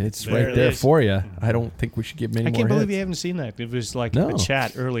it's There right it there is. for you. I don't think we should give many I more. can't believe hits. you haven't seen that. It was like No. a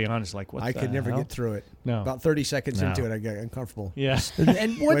chat early on. It's like, what I the could never hell? get through it. No. About 30 seconds No. into it, I got uncomfortable. Yeah.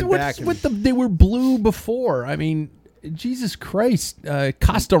 And Went back they were blue before. I mean, Jesus Christ,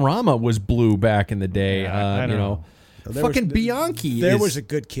 Castorama was blue back in the day. Yeah, I you don't know, know. There fucking was- Bianchi. There is- was a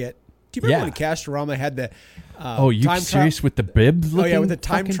good kit. Do you remember Yeah. when Castorama had the Oh, you time serious trial? with the bib? Oh yeah, with the looking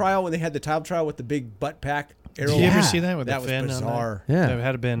time fucking- trial when they had the time trial with the big butt pack. Arrow. Did you ever Yeah. see that with That the fin was bizarre. on Yeah. that? That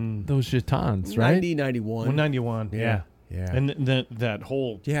had been Those jetons, right? 91. 191. Yeah. Yeah. And that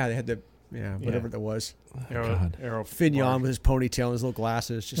whole Yeah, they had the whatever Yeah. that was. arrow Fignon with his ponytail and his little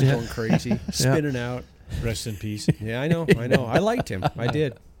glasses, just going crazy, spinning out. Rest in peace. Yeah, I know. I liked him. I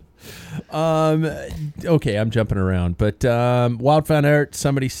did. Okay, I'm jumping around, but Wildfound Art,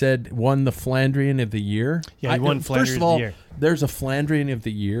 somebody said, won the Flandrian of the year. Yeah, he won First Flandrian of of all, the year. there's a Flandrian of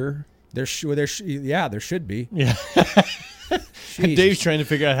the year. There should be. Yeah. Jesus. Dave's trying to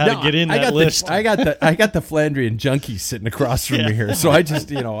figure out how to get in I that got list. I got the Flandrian junkie sitting across from me here, so I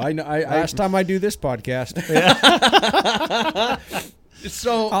just I Last time I do this podcast.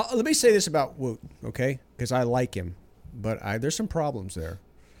 so Let me say this about Woot, okay? Because I like him, but there's some problems there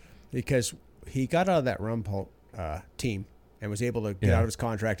because he got out of that Rumpelt team and was able to get out of his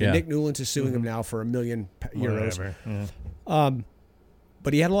contract. And Yeah. Nick Newlands is suing him now for €1 million euros. Whatever. Yeah.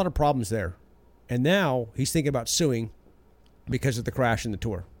 But he had a lot of problems there, and now he's thinking about suing because of the crash in the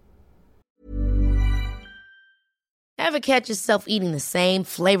Tour. Ever catch yourself eating the same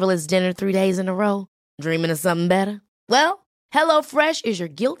flavorless dinner 3 days in a row? Dreaming of something better? Well, HelloFresh is your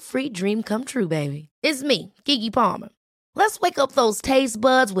guilt-free dream come true, baby. It's me, Keke Palmer. Let's wake up those taste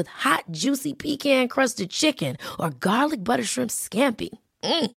buds with hot, juicy pecan-crusted chicken or garlic butter shrimp scampi.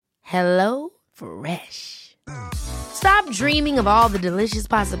 Hello Fresh. Stop dreaming of all the delicious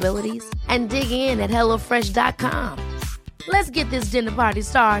possibilities and dig in at HelloFresh.com. Let's get this dinner party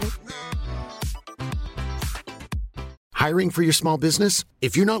started. Hiring for your small business?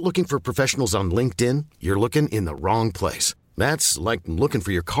 If you're not looking for professionals on LinkedIn, you're looking in the wrong place. That's like looking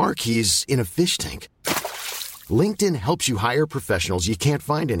for your car keys in a fish tank. LinkedIn helps you hire professionals you can't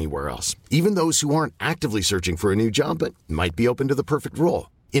find anywhere else, even those who aren't actively searching for a new job but might be open to the perfect role.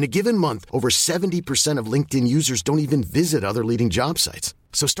 In a given month, over 70% of LinkedIn users don't even visit other leading job sites.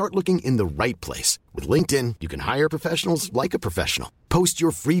 So start looking in the right place. With LinkedIn, you can hire professionals like a professional. Post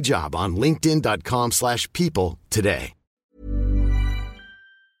your free job on linkedin.com/people today.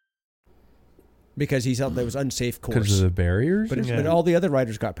 Because he felt that was unsafe because course. of the barriers. But all the other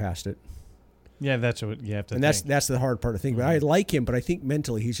riders got past it. Yeah, that's what you have to And think. that's the hard part of thinking. But I like him, but I think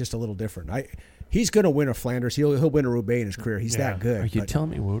mentally he's just a little different. He's going to win a Flanders. He'll win a Roubaix in his career. He's that good. Are you but- telling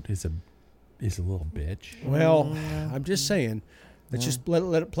me Wout is a little bitch? Well, I'm just saying. Let's just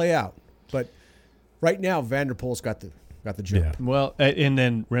let it play out. But right now, Vanderpool's got the jump. Yeah. Well, and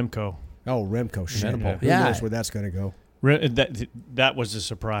then Remco. Oh, Remco. Shit. Vanderpool. Who Yeah. knows where that's going to go? That was a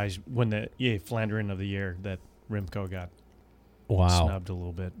surprise when the Flandrian of the year that Remco got Wow. snubbed a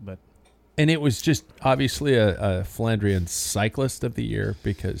little bit, but And it was just obviously a Flandrian cyclist of the year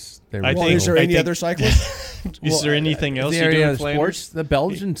because they were. Is there any other cyclists? Is there anything else you you do in sports? Flanders? The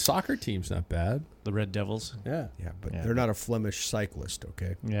Belgian soccer team's not bad. The Red Devils. Yeah. Yeah, but they're not a Flemish cyclist,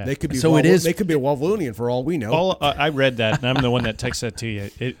 okay? Yeah. They could be So it is- They could be a Wallonian for all we know. I read that, and I'm the one that texted that to you.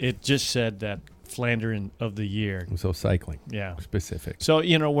 It just said that Flandrian of the year. So cycling. Yeah. Specific. So,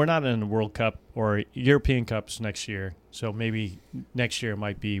 we're not in the World Cup or European Cups next year. So maybe next year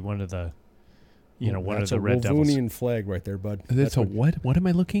might be one of the, one of the Red Devils. That's a Wallonian flag right there, bud. That's a what? What am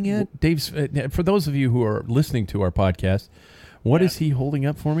I looking at? Dave's. For those of you who are listening to our podcast, what is he holding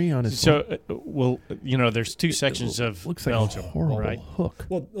up for me on his? So, there's two sections of looks like Belgium, a horrible right? hook.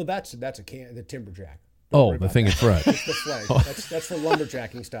 Well, that's the timberjack. Oh, the thing in front. It's the flag. That's for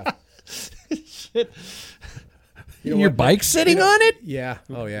lumberjacking stuff. Your bike sitting on it? Yeah.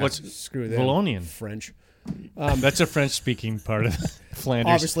 Oh, yeah. Screw that. Wallonian? French. That's a French-speaking part of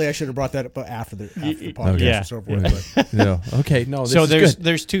Flanders. Obviously, I should have brought that up after the podcast Yeah. and so forth. But. No. Okay. No. This So is good.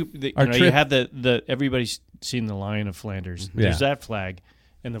 there's two. Our You trip- have the everybody's seen the Lion of Flanders. There's that flag,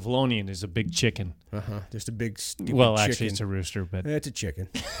 and the Wallonian is a big chicken. Just a big stupid Actually, chicken. it's a rooster, but It's a chicken.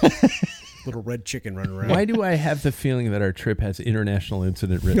 Little red chicken running around. Why do I have the feeling that our trip has international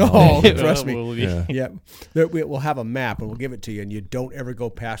incident written Oh, all over it? trust me. Yeah. Yeah. We'll have a map and we'll give it to you, and you don't ever go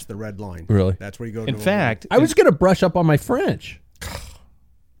past the red line. Really? That's where you go. In to fact, I was going to brush up on my French.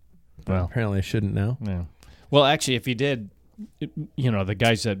 Well. Apparently I shouldn't now. Yeah. Well, actually, if you did, the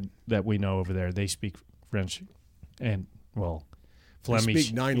guys that we know over there, they speak French, and Flemish. They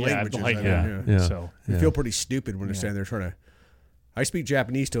speak 9 languages. Yeah. So You feel pretty stupid when you're standing there trying to. I speak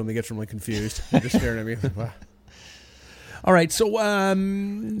Japanese to him. He gets really confused. They're just staring at me. Wow. All right, so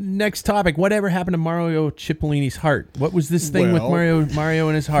next topic. Whatever happened to Mario Cipollini's heart? What was this thing with Mario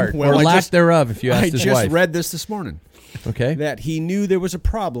and his heart? Well, or I lack just- thereof, if you asked his wife. I just read this morning. Okay. That he knew there was a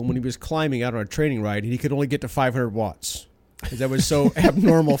problem when he was climbing out on a training ride, and he could only get to 500 watts. Because that was so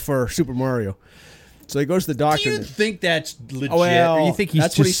abnormal for Super Mario. So he goes to the doctor. Do you think that's legit? Well, or you think he's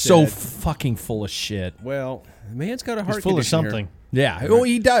that's what just he so said. fucking full of shit? Well, the man's got a heart he's full of condition something. here. Yeah. Oh,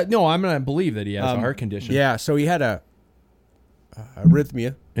 he does. No, I'm going to believe that he has a heart condition. Yeah, so he had a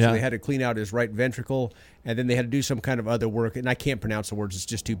arrhythmia. Yeah. So they had to clean out his right ventricle, and then they had to do some kind of other work. And I can't pronounce the words; it's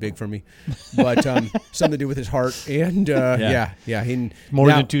just too big for me. But something to do with his heart, and yeah. More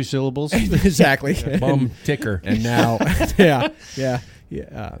than 2 syllables. Exactly. Bum ticker. And now, yeah.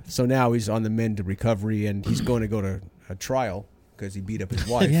 So now he's on the mend to recovery, and he's going to go to a trial because he beat up his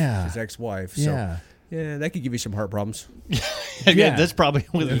wife, his ex-wife. So, Yeah. that could give you some heart problems. Yeah, that's probably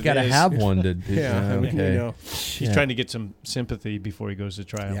what You it got to is. have one to. Yeah, Okay. He's trying to get some sympathy before he goes to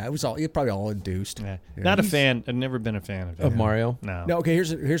trial. Yeah, it was probably all induced. Yeah. Yeah. Not a fan. I've never been a fan of him. Mario. No. No, okay.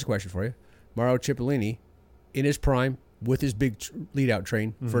 Here's a question for you. Mario Cipollini, in his prime, with his big lead-out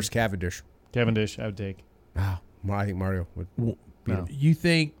train, first Cavendish. Cavendish, I would take. Wow. I think Mario would. No. You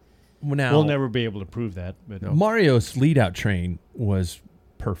think now We'll never be able to prove that. But Mario's lead out train was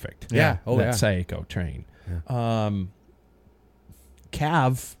perfect. Yeah. Oh, that yeah. Saeco train.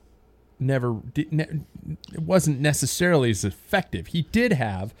 Cav never did, it wasn't necessarily as effective. He did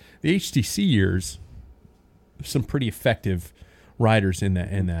have the HTC years, some pretty effective riders in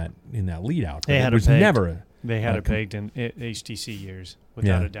that lead out. They had it was pegged. never They had it pegged in HTC years,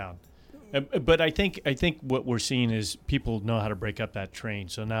 without Yeah. a doubt. But I think what we're seeing is people know how to break up that train.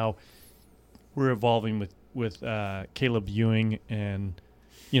 So now we're evolving with Caleb Ewing and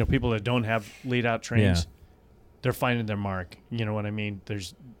people that don't have lead out trains. Yeah. They're finding their mark. You know what I mean?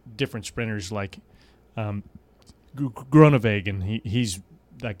 There's different sprinters like Groenewegen. He's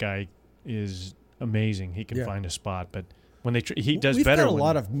that guy is amazing. He can find a spot, but when he does We've better. got a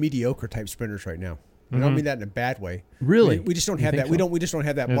lot of mediocre type sprinters right now. I don't mean that in a bad way. Really? We just don't You have think that. so? We just don't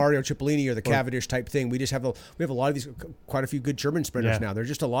have that Mario Cipollini or the Cavendish type thing. We just have we have a lot of these, quite a few good German sprinters now. There's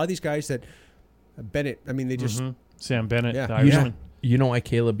just a lot of these guys that Bennett. I mean, they just Sam Bennett, Yeah. the Irishman. You know why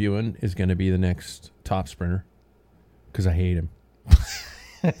Caleb Ewan is going to be the next top sprinter? Because I hate him.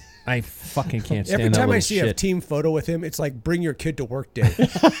 I fucking can't stand every that time I little see a shit. team photo with him, it's like bring your kid to work day.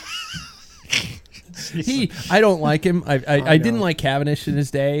 I don't like him. I didn't know. like Cavendish in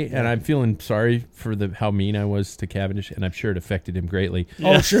his day, and I'm feeling sorry for how mean I was to Cavendish, and I'm sure it affected him greatly.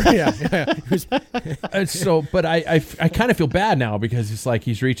 Oh, sure, yeah. It was- But I kind of feel bad now because it's like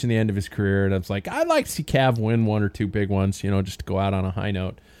he's reaching the end of his career, and I was like, I'd like to see Cav win one or two big ones, just to go out on a high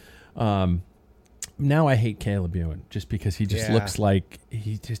note. Now I hate Caleb Ewan just because he just looks like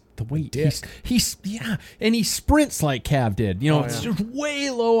the way he's and he sprints like Cav did. It's just way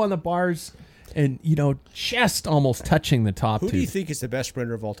low on the bars. And, chest almost touching the top Who tooth. do you think is the best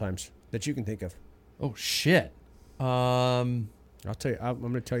sprinter of all times that you can think of? Oh, shit. I'll tell you. I'm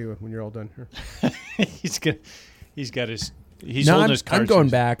going to tell you when you're all done here. He's holding his cards. I'm going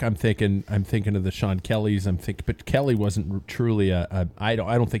back. I'm thinking of the Sean Kellys. But Kelly wasn't truly I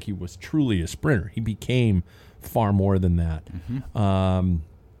don't think he was truly a sprinter. He became far more than that. Mm-hmm.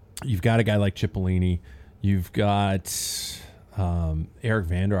 You've got a guy like Cipollini. You've got Eric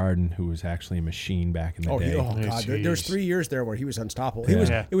van der Arden, who was actually a machine back in the day. God! There's 3 years there where he was unstoppable.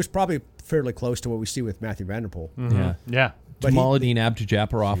 It was probably fairly close to what we see with Matthew Van Der Poel. Mm-hmm. Yeah. Jamaluddin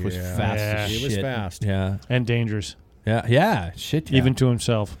Abdujaparov was fast as shit. He was fast. Yeah. And dangerous. Yeah. Shit. Yeah. Even to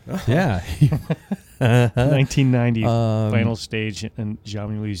himself. Yeah. 1990 final stage in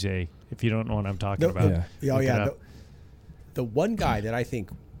Champs-Élysées. If you don't know what I'm talking about. The one guy that I think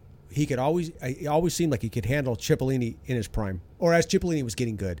he always seemed like he could handle Cipollini in his prime, or as Cipollini was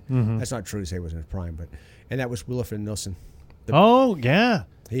getting good. Mm-hmm. That's not true to say he was in his prime, and that was Willefred Nilsson.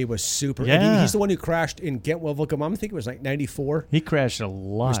 He was super. Yeah. And he's the one who crashed in Ghent-Wevelgem. I think it was like 94. He crashed a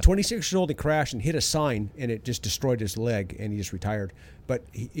lot. He was 26 years old and crashed and hit a sign, and it just destroyed his leg, and he just retired. But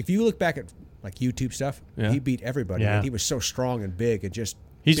if you look back at like YouTube stuff, he beat everybody. Yeah. And he was so strong and big and just.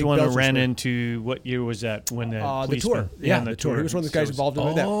 He's the one who ran into, what year was that? When the Tour. The Tour. He was one of the guys involved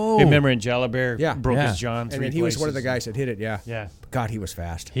in that. Remember, in Jalabert broke his jaw in 3 and then he was one of the guys that hit it, Yeah. God, he was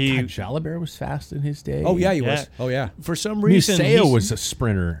fast. Jalabert was fast in his day. Oh, yeah, he was. Oh, yeah. For some reason, Museo was a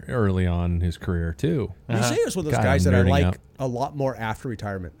sprinter early on in his career, too. Museo is one of those guys that I like a lot more after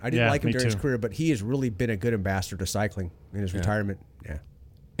retirement. I didn't like him during his career, but he has really been a good ambassador to cycling in his retirement. Yeah.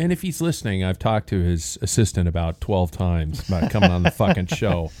 And if he's listening, I've talked to his assistant about 12 times about coming on the fucking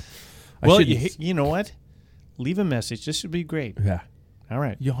show. Well, you know what? Leave a message. This would be great. Yeah. All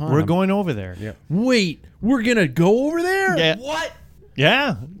right. Johan, we're going over there. Yeah. Wait, we're going to go over there? Yeah. What?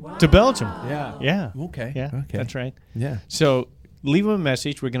 Yeah. Wow. To Belgium. Yeah. Yeah. Okay. Yeah. Okay. That's right. Yeah. So leave him a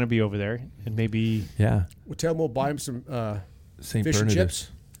message. We're going to be over there. And maybe. Yeah. We'll tell him we'll buy him some fish and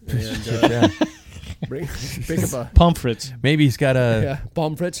chips. And bring up a. Pomfrets. Maybe he's got a.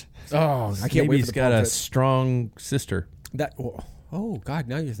 Pomfrets. Oh, I can't wait. Maybe he's got a strong sister. Oh, God,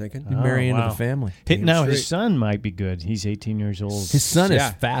 now you're thinking. You marry into the family. Now, his son might be good. He's 18 years old. His son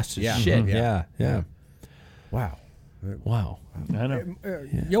is fast as shit. Mm-hmm. Yeah. Wow. I know.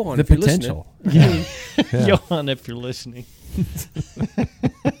 Johan, the if you're potential. Johan, if you're listening.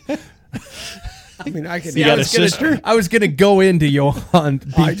 I mean, I could. You got a sister? I was going to go into Johan.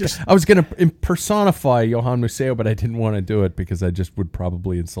 I was going to personify Johan Museo, but I didn't want to do it because I just would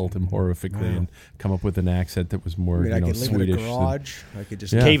probably insult him horrifically and come up with an accent that was more, I could Swedish. live in a garage. I could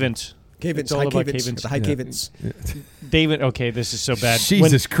just Cavins. It's all about Cavins. The high Cavins. David, okay, this is so bad.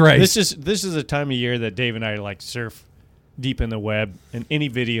 Jesus Christ! This is a time of year that Dave and I like surf deep in the web, and any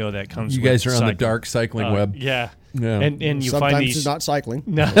video that comes. You guys are cycling. On the dark cycling web. Yeah. And you sometimes find these. It's not cycling.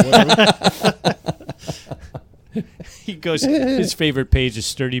 No. He goes. His favorite page is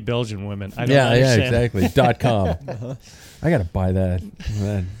sturdy Belgian women. I don't understand. Exactly. .com. I got to buy that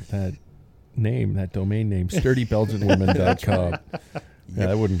name, that domain name, sturdybelgianwomen.com. Yeah,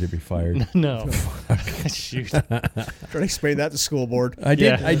 that wouldn't get me fired. No. Shoot. Trying to explain that to school board. I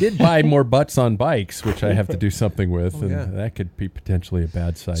did buy more butts on bikes, which I have to do something with, that could be potentially a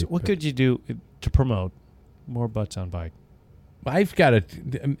bad site. So what could you do to promote more butts on bike? I've got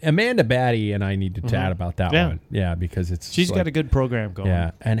Amanda Batty and I need to chat about that one. Yeah, because she's got a good program going.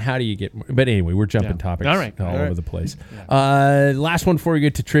 Yeah, and how do you get? But anyway, we're jumping topics all over the place. Last one before we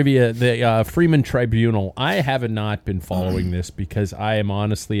get to trivia: the Freeman Tribunal. I have not been following this because I am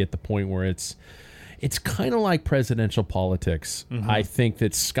honestly at the point where it's kind of like presidential politics. Mm-hmm. I think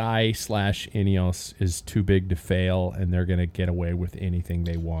that Sky/Ineos is too big to fail, and they're going to get away with anything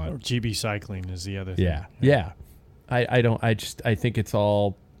they want. Or GB Cycling is the other thing. Yeah. I think it's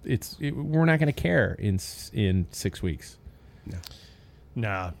all. We're not going to care in 6 weeks.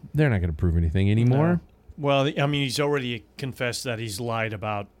 No, they're not going to prove anything anymore. No. Well, I mean, he's already confessed that he's lied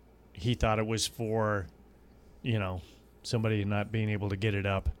about. He thought it was for, somebody not being able to get it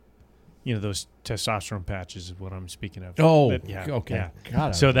up. Those testosterone patches is what I'm speaking of. Oh, okay.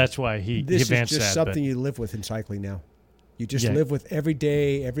 Yeah. So that's why he advanced that. This is just something you live with in cycling now. You just live with every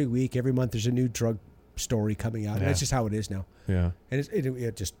day, every week, every month. There's a new drug story coming out. And that's just how it is now. Yeah. And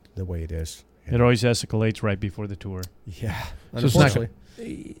it just the way it is. It always escalates right before the tour. Yeah. So unfortunately.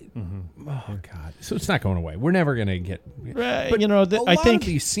 Oh, God. So it's not going away. We're never going to get... But, I think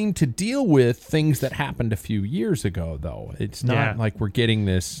these seem to deal with things that happened a few years ago, though. It's not like we're getting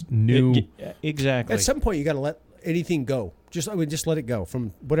this new... Exactly. At some point, you got to let anything go. Just let it go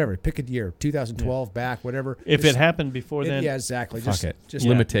from whatever. Pick a year, 2012 back, whatever. If it happened before then, yeah, exactly. Fuck it. Just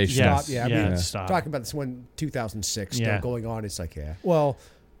limitations. Stop. Yeah, stop. Talking about this one, 2006, still going on. It's like, well,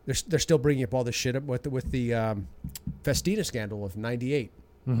 they're still bringing up all this shit with the Festina scandal of '98.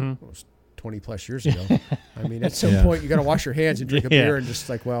 Mm-hmm. It was 20 plus years ago. I mean, at some point you got to wash your hands and drink a beer and just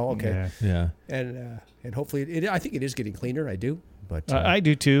like, well, okay, and hopefully I think it is getting cleaner. I do, but I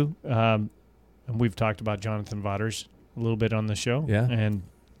do too. And we've talked about Jonathan Vaughters a little bit on the show. Yeah, and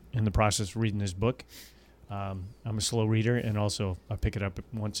in the process of reading his book. I'm a slow reader, and also I pick it up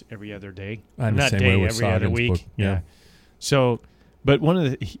once every other day. I'm not the same day, way with every other Sagan's week. book. Yeah. So, but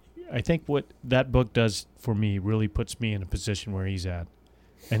I think what that book does for me really puts me in a position where he's at.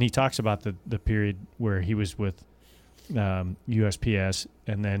 And he talks about the period where he was with USPS,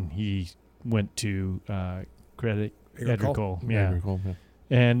 and then he went to Credit Agricole. Yeah.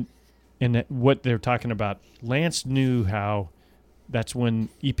 And what they're talking about, Lance knew how that's when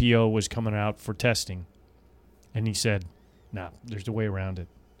EPO was coming out for testing. And he said, "Nah, there's a way around it."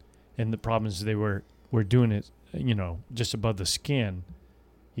 And the problem is they were doing it, just above the skin.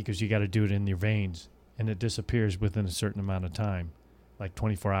 He goes, "You got to do it in your veins, and it disappears within a certain amount of time, like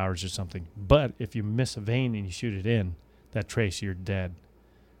 24 hours or something. But if you miss a vein and you shoot it in, that trace, you're dead."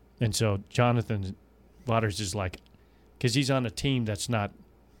 And so Jonathan Vaughters is like, because he's on a team that's not,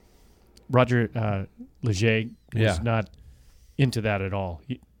 Roger Leger is not into that at all.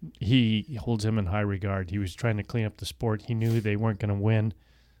 He holds him in high regard. He was trying to clean up the sport. He knew they weren't going to win,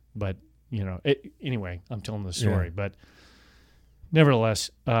 but anyway, I'm telling the story. Yeah. But nevertheless,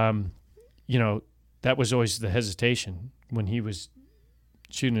 that was always the hesitation when he was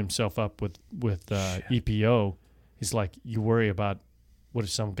shooting himself up with EPO. He's like, you worry about what if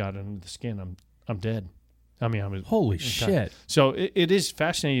something got under the skin? I'm dead. I mean, holy shit. So it is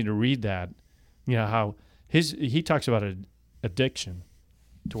fascinating to read that. How he talks about an addiction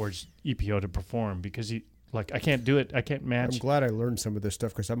towards EPO to perform because I can't do it. I can't match. I'm glad I learned some of this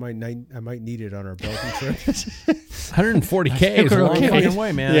stuff because I might need it on our Belgian trip. 140K is a long fucking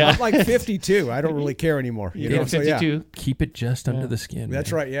way, man. Yeah. I'm like 52. I don't really care anymore. You know? 52. So, keep it just under the skin.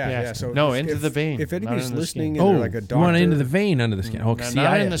 That's right. Yeah. So into the vein. If anybody's listening, and they're like a doctor, you want it into the vein under the skin.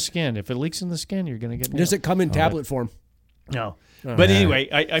 Not in the skin. If it leaks in the skin, you're going to get. Does it come in tablet form? No. But anyway,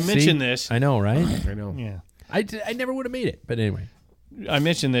 I mentioned this. I know, right? I know. Yeah. I never would have made it, but anyway. I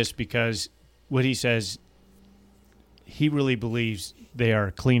mentioned this because what he says, he really believes they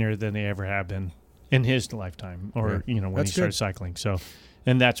are cleaner than they ever have been in his lifetime or, when he started cycling. So,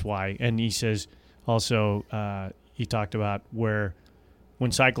 and that's why. And he says also, he talked about when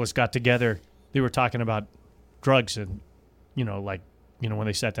cyclists got together, they were talking about drugs and, when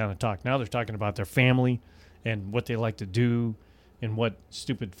they sat down and talked. Now they're talking about their family and what they like to do and what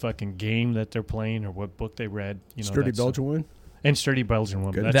stupid fucking game that they're playing or what book they read. Sturdy Belgian Woman? And Sturdy Belgian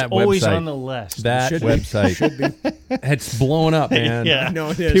Woman. Good. That's always on the list. That website. Should be. It's blowing up, man. Yeah.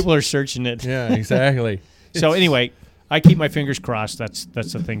 No, it is. People are searching it. Yeah, exactly. So anyway, I keep my fingers crossed. That's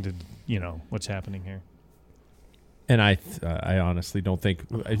the thing to, what's happening here. And I honestly don't think,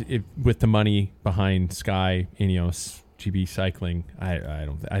 with the money behind Sky, Ineos, GB Cycling,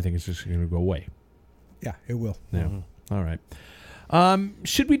 I think it's just going to go away. Yeah, it will. Yeah. Mm-hmm. All right.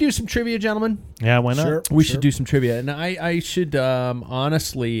 Should we do some trivia, gentlemen? Yeah, why not? Sure, we should do some trivia. And I should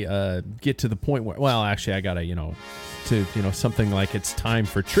honestly get to the point where, well, actually, I got to, something like it's time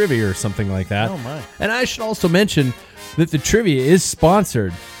for trivia or something like that. Oh, my. And I should also mention that the trivia is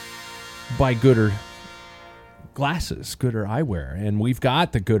sponsored by Gooder glasses, Gooder eyewear. And we've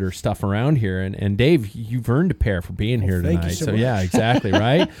got the Gooder stuff around here. And Dave, you've earned a pair for being here tonight. Thank you so much. Yeah, exactly,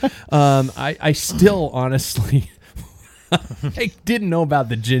 right? I still, honestly... I didn't know about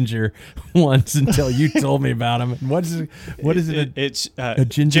the ginger ones until you told me about them. What is it? It's a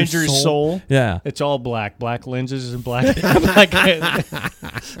ginger soul. Yeah, it's all black lenses and black.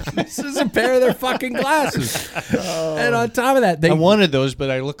 This is a pair of their fucking glasses. And on top of that, I wanted those,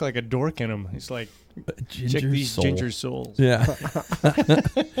 but I look like a dork in them. It's like check these ginger souls. Yeah.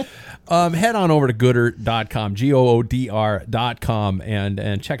 Head on over to Gooder.com, Goodr.com,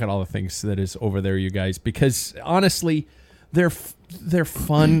 and check out all the things that is over there, you guys, because honestly, they're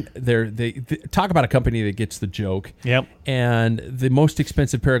fun. They talk about a company that gets the joke. Yep. And the most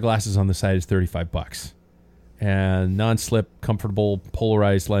expensive pair of glasses on the site is $35. And non-slip, comfortable,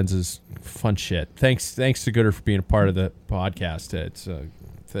 polarized lenses, fun shit. Thanks to Gooder for being a part of the podcast. It's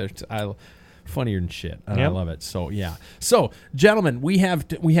funnier than shit. And I love it. So yeah. So gentlemen, we have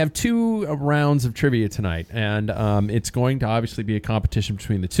 2 rounds of trivia tonight, and it's going to obviously be a competition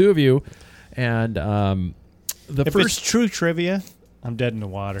between the two of you. And if it's true trivia, I'm dead in the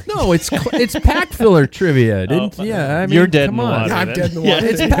water. No, it's pack filler trivia. You're dead in the water. I'm dead in the water.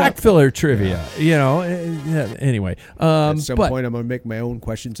 It's pack filler trivia. Anyway. At some point, I'm going to make my own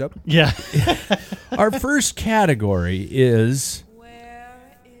questions up. Yeah. Our first category is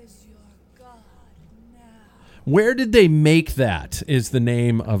Where did they make that is the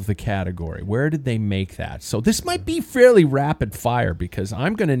name of the category. Where did they make that? So this might be fairly rapid fire because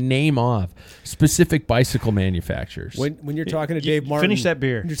I'm going to name off specific bicycle manufacturers. When you're talking to Dave Martin, finish that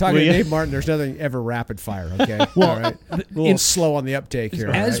beer. When you're talking to Dave Martin, there's nothing ever rapid fire. Okay, Well, all right. A little slow on the uptake here.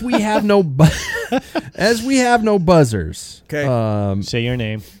 As right? we have no buzzers. Okay. Say your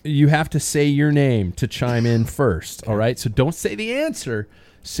name. You have to say your name to chime in first. All right. So don't say the answer.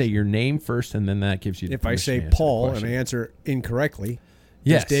 Say your name first, and then that gives you. If I say permission to answer the Paul and question. I answer incorrectly,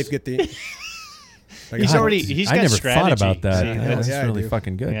 yes, does Dave get the? He's got I never strategy. thought about that. See, That's yeah, I really do.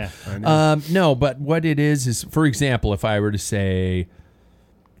 fucking good. Yeah. I know. No, but what it is, for example, if I were to say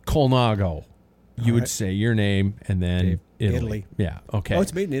Colnago, you would right. say your name and then Dave, Italy. Yeah. Okay. Oh,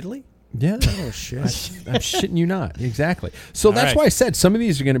 it's made in Italy. Yeah. Oh shit. I'm shitting you not. Exactly. So All that's right. why I said some of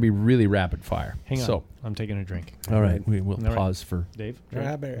these are going to be really rapid fire. Hang on. So, I'm taking a drink. all right. We will All right. pause for. Dave? All right,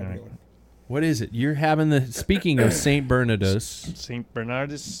 All right. What is it? You're having the. Speaking of St. Bernardus. St.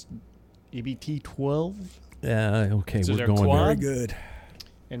 Bernardus EBT 12, Okay. So We're they're going quad? there. Very good.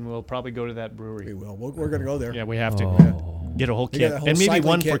 and we'll probably go to that brewery. We will. We're going to go there. Yeah, we have to Oh. get a whole We kit. got a whole And maybe cycling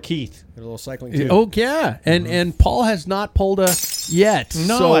one kit. for Keith. Get a little cycling too. Oh yeah, and Paul has not pulled a yet.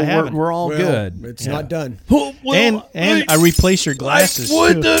 No, so I haven't. We're all Well, good. It's not done. Oh, well, And I replace your glasses,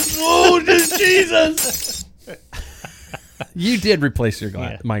 too. Jesus! You did replace your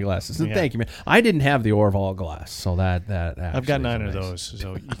my glasses. And Yeah. Thank you, man. I didn't have the Orval glass, so that I've got actually 9 is of nice. those,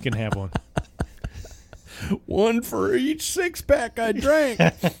 so you can have one. One for each 6-pack I drank.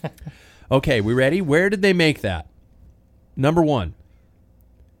 Okay, we ready? Where did they make that? Number 1,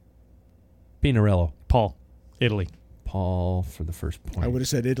 Pinarello. Paul, Italy. Paul for the first point. I would have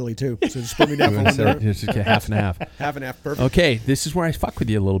said Italy too. So just put me down for one there. Just half and half. Half and half. Perfect. Okay, this is where I fuck with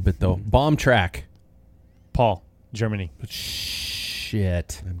you a little bit though. Bomb track. Paul, Germany.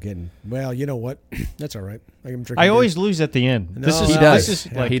 Shit. I'm getting. Well, you know what? That's all right. I'm drinking. I beer. always lose at the end. This No, is He does. This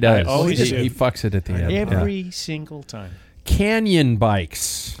is like he does. I always he do. fucks it at the end. Every single time. Canyon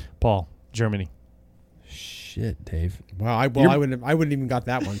bikes. Paul, Germany. Shit, Dave. Wow. I wouldn't even got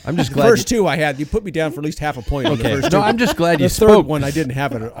that one. I'm just the glad first two I had. You put me down for at least half a point. On the Okay. first No, two. I'm just glad the you third spoke. one I didn't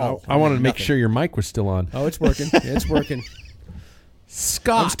have it at all. I wanted to make Nothing. sure your mic was still on. Oh, it's working. It's working.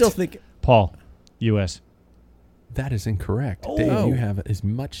 Scott. I'm still thinking. Paul, U.S. That is incorrect. Dave, you have as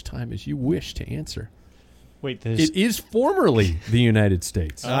much time as you wish to answer. Wait, this It is formerly the United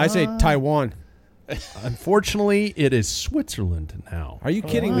States. I say Taiwan. Unfortunately, it is Switzerland now. Are you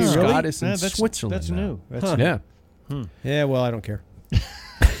kidding me? Scott Really? is in Switzerland That's now. new. That's Huh. new. Yeah. Yeah. Well, I don't care.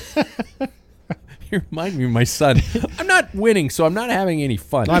 You remind me of my son. I'm not winning, so I'm not having any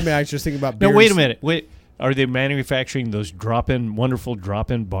fun. I mean, I was just thinking about. No, beers. wait a minute. Wait, are they manufacturing those wonderful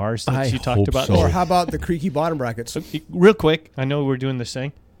drop-in bars that I you talked hope about? so. Or how about the creaky bottom brackets? Real quick, I know we're doing this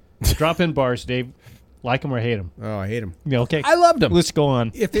thing. Drop-in bars, Dave. Like them or hate them? Oh, I hate them. Yeah, okay. I loved them. Let's go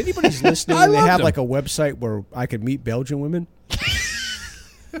on. If anybody's listening, I and they loved have them. like a website where I could meet Belgian women.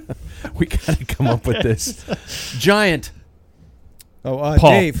 We got to come up with this. Giant. Oh,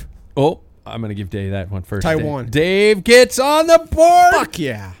 Paul. Dave. Oh, I'm going to give Dave that one first. Taiwan. Dave gets on the board Fuck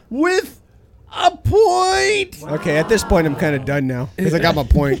yeah. with a point. Okay, at this point, I'm kind of done now because I got my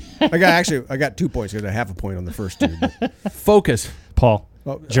point. I got 2 points because I have a point on the first two. But, Focus. Paul,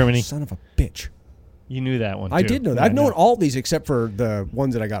 Germany. Son of a bitch. You knew that one, too. I did know that. Yeah, I've known no. all these except for the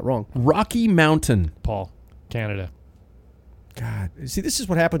ones that I got wrong. Rocky Mountain. Paul, Canada. God, see, this is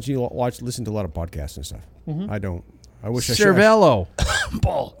what happens when you listen to a lot of podcasts and stuff. I don't. I wish I should. Cervelo.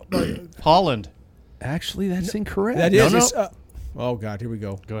 Paul, Holland. Actually, that's incorrect. That No, is. no. it's, oh God, here we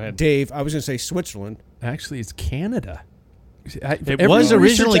go. Go ahead. Dave. I was going to say Switzerland. Actually, it's Canada. It was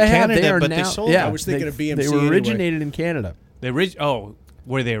originally Canada, but they sold it. Yeah, I was thinking of BMC They were anyway. originated in Canada.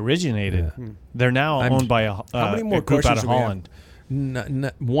 Where they originated. Yeah. They're now owned by a many more a group out questions of do we have? Holland.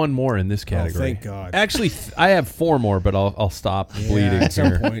 One more in this category. thank God. Actually, I have 4 more, but I'll stop bleeding at some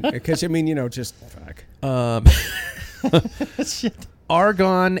here. point because I mean, just fuck.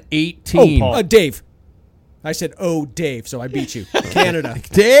 Argon 18. Oh, Paul. Dave. I said, Dave, so I beat you. Canada.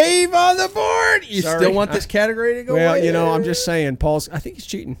 Dave on the board. You Sorry. still want this category to go Well, away? I'm just saying, I think he's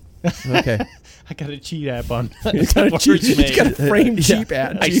cheating. Okay. I got a cheat app on. He's got a framed cheap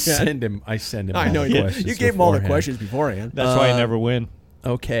ad. I cheap ad. send him. I all know the you. questions You gave him all the beforehand. questions beforehand. That's why I never win.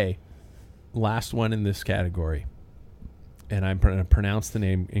 Okay. Last one in this category. And I'm going to pronounce the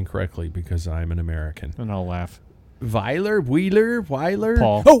name incorrectly because I'm an American. And I'll laugh. Weiler?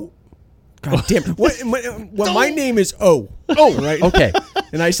 Paul. Oh, God damn it! Well, my name is O. Oh, right. Okay.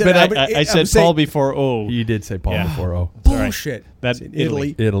 And I said, but I said Paul before O. You did say Paul before O. Bullshit. That's in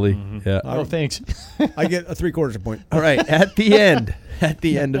Italy. Italy. Mm-hmm. Yeah. Oh, thanks. I get a 3/4 point. All right. At the end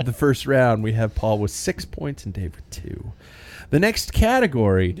of the first round, we have Paul with 6 points and Dave with 2. The next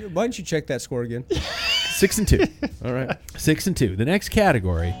category. Why don't you check that score again? 6 and 2. All right. 6 and 2. The next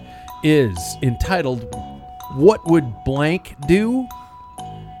category is entitled, What Would Blank Do?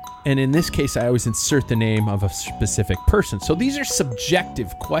 And in this case, I always insert the name of a specific person. So these are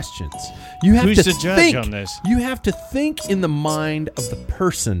subjective questions. You have Who's to the judge think, on this? You have to think in the mind of the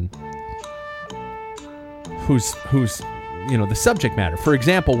person who's the subject matter. For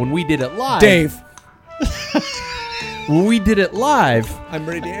example, when we did it live, Dave. When we did it live, I'm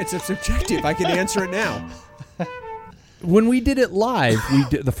ready to answer. It's subjective. I can answer it now. When we did it live,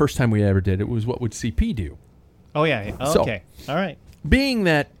 the first time we ever did it was what would CP do? Oh yeah. So, Okay. All right. Being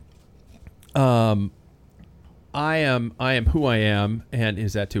that I am who I am, and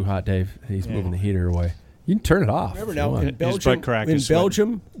is that too hot, Dave? He's moving the heater away. You can turn it off. Remember if now, you want. in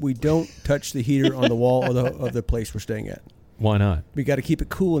Belgium, we don't touch the heater on the wall of the place we're staying at. Why not? We got to keep it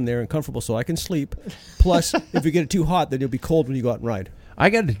cool in there and comfortable so I can sleep. Plus, if we get it too hot, then it'll be cold when you go out and ride. I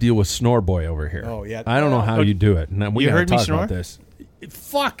got to deal with Snore Boy over here. Oh, yeah. I don't know how you do it. Now, we You gotta heard me talk snore? about this.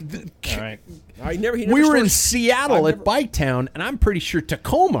 Fuck. All right. He never We were in snores. Seattle I've at Bike Town, and I'm pretty sure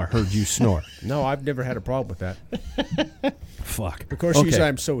Tacoma heard you snore. No, I've never had a problem with that. Fuck. Of course, Okay. usually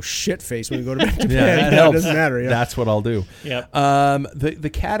I'm so shit-faced when we go to bed. Yeah, that it helps. doesn't matter. Yeah. That's what I'll do. Yep. The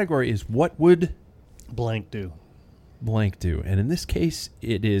category is what would Blank do. blank do? And in this case,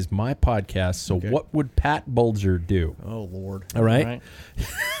 it is my podcast. So what would Pat Bulger do? Oh, Lord. All right. All right.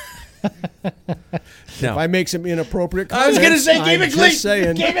 Now, If I make some inappropriate I was comments, gonna say, keep I'm it clean. just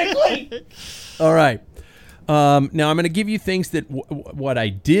saying. Keep it clean. All right. Now I'm going to give you things that what I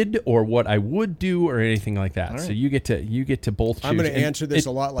did or what I would do or anything like that. So you get to both choose. I'm going to And answer this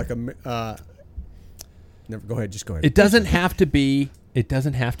a lot like a... never. Go ahead. Just go ahead. It doesn't have to be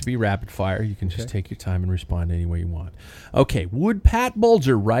rapid fire. You can just take your time and respond any way you want. Okay. Would Pat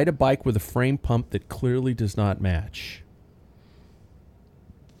Bulger ride a bike with a frame pump that clearly does not match?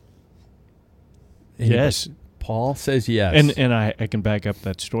 Yes. Paul says yes. And I can back up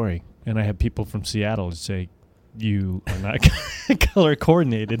that story. And I have people from Seattle that say you are not color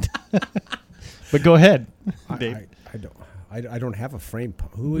coordinated. But go ahead, Dave. I don't have a frame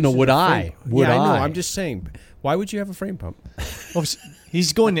pump. Who is No, it would a I? frame- Would yeah, I I? know. I'm just saying. Why would you have a frame pump? Oh,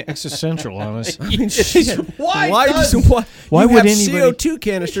 he's going to existential on us. I mean, shit. Why why Why you would have anybody- CO2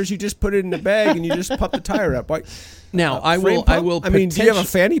 canisters? You just put it in the bag and you just pump the tire up. Why? Now I frame will. pump? I will. I mean, do you have a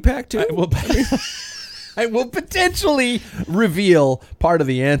potenti- fanny pack too? I will potentially reveal part of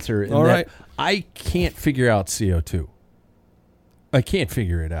the answer. In All that right. I can't figure out CO2. I can't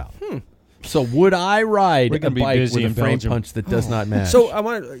figure it out. So would I ride We're a gonna be bike busy with a in frame Belgium. punch that does not match? So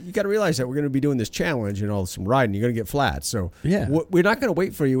you got to realize that we're going to be doing this challenge and all some riding. You're going to get flat. So Yeah. we're not going to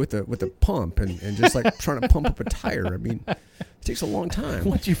wait for you with the pump and just like trying to pump up a tire. I mean, it takes a long time.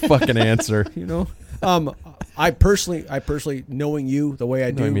 what'd you fucking answer? You know, I personally, knowing you the way I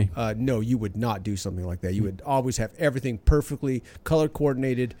do, Knowing me. no, you would not do something like that. You would always have everything perfectly color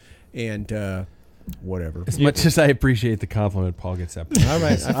coordinated and whatever. As much as I appreciate the compliment, Paul gets that. All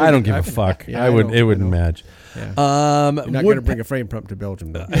right, I don't give a fuck. Yeah, It I wouldn't know. match. Yeah. You're not Would going to bring a frame pump to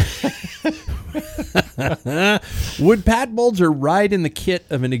Belgium, though. Would Pat Bulger ride in the kit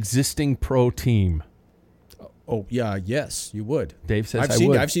of an existing pro team? Oh yeah, yes, you would. Dave says I've I seen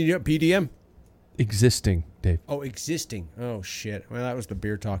would. I've seen you at PDM. Existing, Dave. Oh, existing. Oh shit. Well, that was the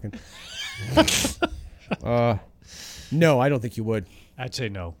beer talking. No, I don't think you would. I'd say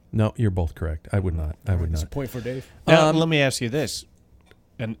no. No, you're both correct. I would not. I would It's a not. point for Dave. Now, let me ask you this: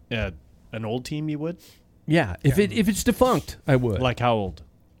 an old team you would Yeah, if it's defunct, I would. like how old?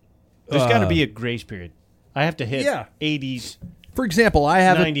 There's got to be a grace period. I have to hit Yeah. 80s. For example, I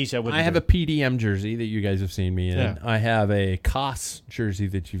have 90s I wouldn't have do a PDM jersey that you guys have seen me in. Yeah. I have a Koss jersey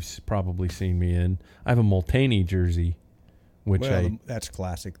that you've probably seen me in. I have a Multaney jersey, which Well, that's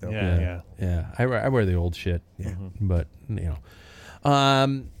classic though. Yeah. I wear the old shit. Yeah, but you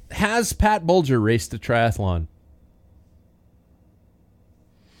know, has Pat Bulger raced a triathlon?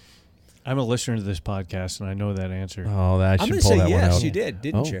 I'm a listener to this podcast, and I know that answer. Oh, that I'm should going to pull say that one yes, out. you did,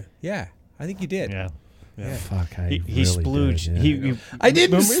 didn't Oh. you? Yeah, I think you did. Yeah. Fuck, I He really splooged. did, yeah. I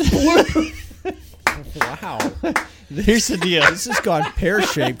didn't splooge. Wow. Here's the deal. This has gone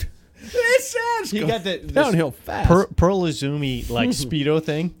pear-shaped. This has He gone got the downhill fast. Pearl Izumi like Speedo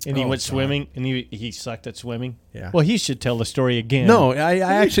thing, and he Oh, went God. swimming, and he sucked at swimming. Yeah. Well, he should tell the story again. No, I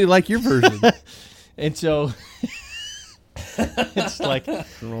actually like your version. And so It's like I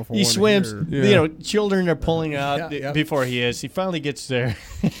don't know if I he wanna swims. hear. You know, children are pulling out Yeah. before he is. He finally gets there.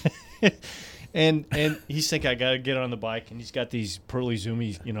 And he's thinking, I got to get on the bike. And he's got these pearly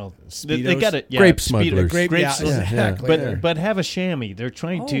zoomies, you know. They got it. Yeah, Grape smugglers. Grape, yeah, smugglers. exactly. But have a chamois. They're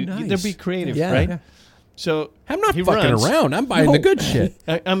trying to nice. they'll be creative, Yeah. right? Yeah. So I'm not he fucking runs. around. I'm buying the good shit.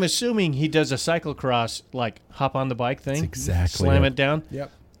 I'm assuming he does a cyclocross, like hop on the bike thing. That's exactly Slam it. it down. Yep.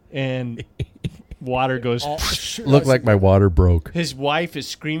 And water goes. Looked like my water broke. His wife is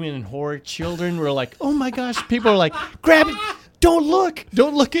screaming in horror. Children were like, "Oh my gosh!" People are like, "Grab it! Don't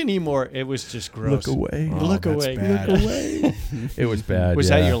look anymore." It was just gross. Look away. Look that's away. bad. Look away. It was bad. Was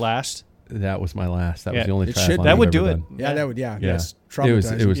yeah. that your last? That was my last. That Yeah. was the only It triathlon should- I've that would ever do it. done. Yeah, that would. Yeah. Yeah. Yes.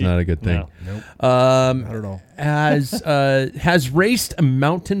 It was not a good thing. Nope. Not at all. Has raced a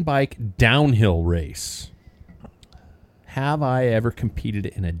mountain bike downhill race. Have I ever competed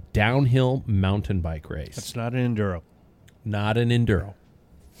in a downhill mountain bike race? It's not an enduro. Not an enduro.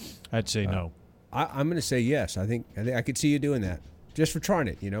 I'd say no. I'm going to say yes. I think I could see you doing that just for trying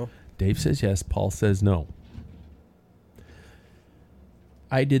it. You know. Dave says yes. Paul says no.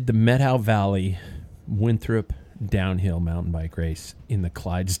 I did the Meadow Valley Winthrop downhill mountain bike race in the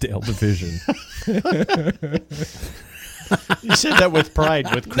Clydesdale division. You said that with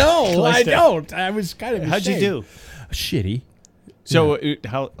pride. With No, I Clydesdale. don't. I was kind of How'd you do? Shitty. So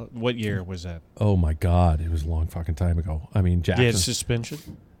what year was that? Oh my God, it was a long fucking time ago. I mean, You had Jackson.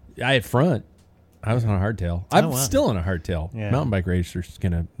 suspension? I had front. I was on a hardtail. I'm wow. still on a hardtail. Yeah. Mountain bike racers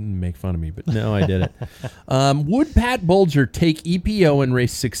gonna make fun of me, but no, I did it. Would Pat Bulger take EPO and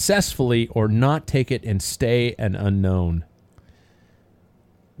race successfully, or not take it and stay an unknown?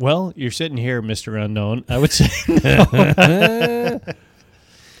 Well, you're sitting here, Mr. Unknown. I would say no.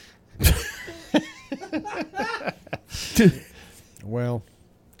 Well,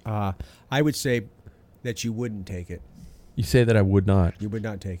 I would say that you wouldn't take it. You say that I would not. You would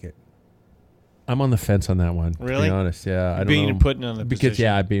not take it. I'm on the fence on that one. Really? To be honest, yeah. I don't Being know. put in the because position.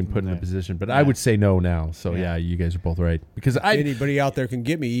 yeah, I'm being put in a Yeah. position, but I would say no now. So Yeah. yeah, you guys are both right. Because Anybody out there can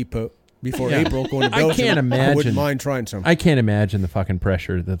get me EPO before Yeah. April going to I Belgium. can't I imagine. wouldn't mind trying some. I can't imagine the fucking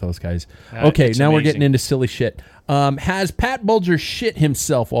pressure that those guys. Okay, It's now we're amazing. getting into silly shit. Has Pat Bulger shit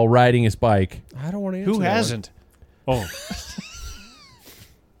himself while riding his bike? I don't want to answer Who that one. hasn't? Oh.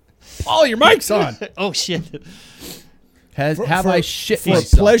 Oh, your mic's on. Oh, shit. Have I shit For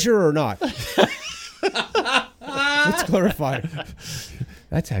myself? pleasure or not? Let's clarify.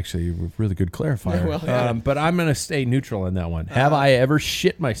 That's actually a really good clarifier. Yeah, well, yeah. But I'm going to stay neutral on that one. Have I ever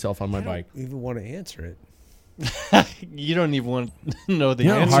shit myself on my bike? I don't even want to answer it. You don't even want to know the You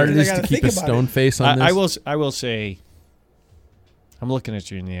know how answer. hard it I is to gotta keep think a about stone it. face on this? I will say, I'm looking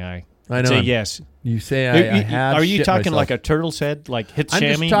at you in the eye. I know. Say yes. You say I have. Are you shit talking myself. like a turtle's head, like hit I'm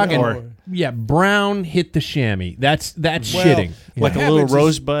chamois, just talking. or Yeah, brown hit the chamois. That's Well, shitting. like What a little happens is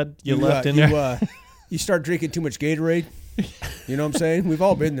rosebud you left in there? You start drinking too much Gatorade. You know what I'm saying? We've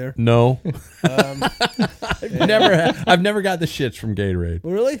all been there. No, I've never got the shits from Gatorade.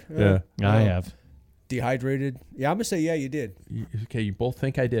 Really? Yeah. I have. Dehydrated. Yeah, I'm gonna say yeah, you did. Okay, you both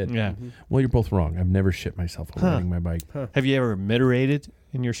think I did. Yeah. Well, you're both wrong. I've never shit myself while riding my bike. Have you ever miderated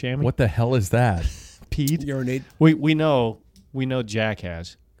in your chamois? What the hell is that? Peed? Urinate. We know Jack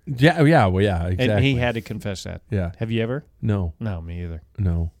has, Yeah. Yeah. Well. Yeah. Exactly. and he had to confess that. Yeah. Have you ever? No. No, me either.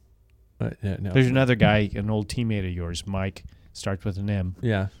 No. Yeah, no. There's another guy, an old teammate of yours, Mike, starts with an M.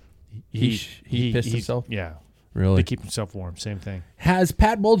 Yeah. He pissed himself? Yeah. Really? To keep himself warm. Same thing. Has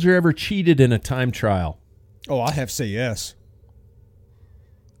Pat Bulger ever cheated in a time trial? Oh, I have to say yes.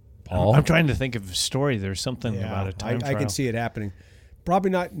 Paul? I'm trying to think of a story. There's something about a time trial. I can see it happening.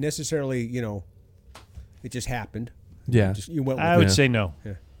 Probably not necessarily. It just happened. Yeah. You went with I it. would Yeah. say no.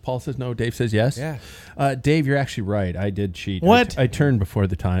 Paul says no. Dave says yes. Yeah. Dave, you're actually right. I did cheat. What? I turned before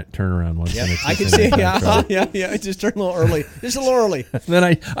the turnaround once. Yeah, and I can cheated see. in a time trial. Yeah. It just turned a little early. Just a little early. Then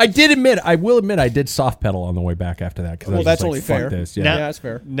I did admit, I will admit, I did soft pedal on the way back after that. Well, that's only fair. This. Yeah, Yeah. that's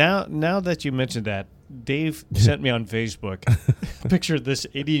fair. Now that you mentioned that, Dave sent me on Facebook a picture of this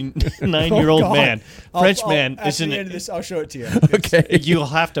 89-year-old Oh, God. man, French man. After Isn't the end of it? this, I'll show it to you. Okay. You'll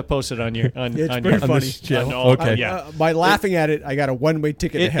have to post it on your on It's on pretty your funny. this channel? on all- Okay. yeah. By laughing at it, I got a one-way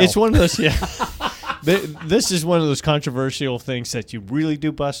ticket to hell. It's one of those. Yeah. This is one of those controversial things that you really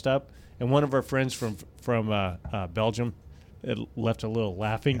do bust up. And one of our friends from Belgium left a little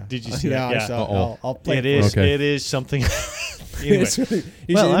laughing. Did you see yeah, that? I saw. I'll play It is. Okay. It is something. Anyway. It's really-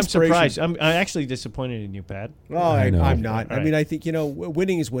 he's Well, an I'm inspiration. surprised. I'm actually disappointed in you, Pat. Oh, I know. I'm not. All I mean, right. I think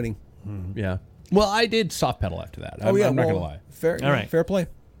winning is winning. Yeah. Well, I did soft pedal after that. Oh yeah, I'm not well, gonna lie. Fair. All right. Fair play.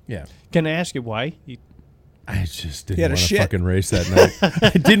 Yeah. Can I ask you why? I just He didn't had want a to shit. fucking race that night.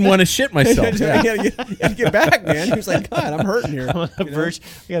 I didn't want to shit myself. You gotta get back, man. He was like, God, I'm hurting here. On the verge,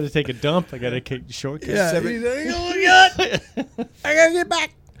 I got to take a dump. I got to take the shortcut. Yeah, he's like, oh my God. I gotta get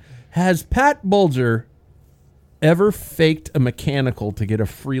back. Has Pat Bulger ever faked a mechanical to get a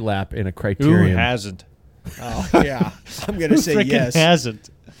free lap in a Who Criterion? hasn't? Oh, yeah. I'm going to say Freaking yes. hasn't.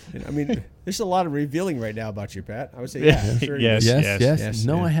 I mean, there's a lot of revealing right now about you, Pat. I would say, yeah. Sure. Yes. Yes.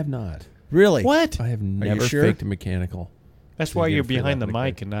 No, yeah. I have not. Really? What? I have never sure? faked a mechanical. That's to why get you're a free behind the lap in a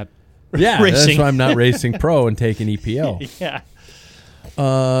mic and not Yeah, racing. that's why I'm not racing pro and taking EPO. Yeah.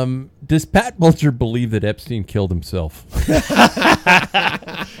 Does Pat Bulger believe that Epstein killed himself?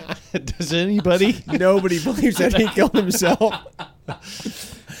 Does anybody? Nobody believes that he killed himself.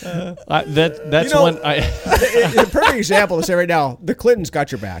 That's You know, one. A perfect example to say right now, the Clintons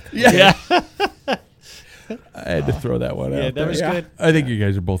got your back. Yeah. I had to throw that one out. Yeah, that there. was good. I think you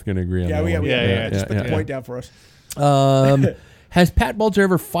guys are both going to agree on Yeah, that one. Yeah. Just put the point down for us. Has Pat Bulger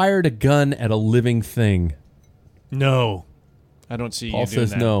ever fired a gun at a living thing? No, I don't see Paul you doing says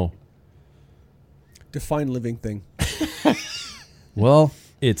that. no. Define living thing. Well,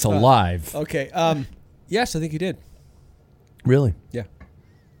 it's alive. Okay. Yes, I think he did. Really? Yeah.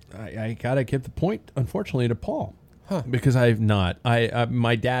 I gotta give the point, unfortunately, to Paul, because I've not.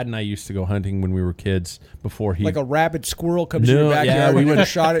 My dad and I used to go hunting when we were kids. Before he Like a rabid squirrel comes in your No, backyard. yeah, we we never would-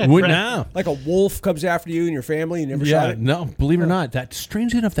 shot it. would now. Like a wolf comes after you and your family. You never shot it. No, believe it or not, that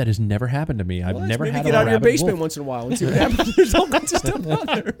strangely enough, that has never happened to me. I've Well, never maybe had get a out of your rabid basement wolf. once in a while and see what happens. There's all kinds of stuff out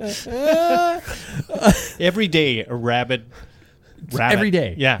there. Every day, a rabbit. Every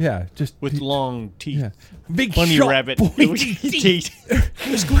day. Yeah. Yeah. Just With long teeth. yeah. Big Funny sharp rabbit. pointy teeth.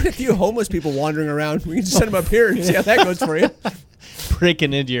 There's quite a few homeless people wandering around. We can just send them up here and see how that goes for you.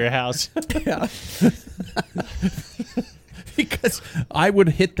 Breaking into your house. Yeah. because I would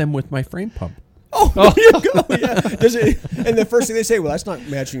hit them with my frame pump. Oh, there you go. Yeah. And the first thing they say, well, that's not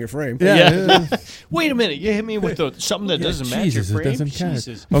matching your frame. Yeah. Wait a minute. You hit me with something that doesn't match your Jesus, it frame? doesn't count.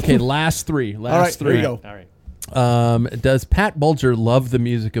 Jesus. Okay, last three. All right, there you go. All right. Does Pat Bulger love the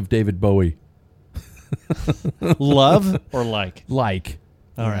music of David Bowie? Love or like? Like.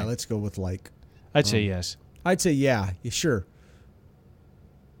 All right, let's go with like. I'd say yes. I'd say yeah, sure.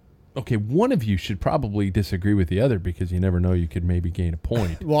 Okay, one of you should probably disagree with the other because you never know, you could maybe gain a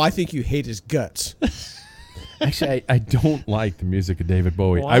point. Well, I think you hate his guts. Actually, I don't like the music of David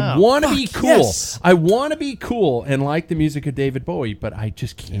Bowie. Wow. I want to be cool. yes. I want to be cool and like the music of David Bowie, but I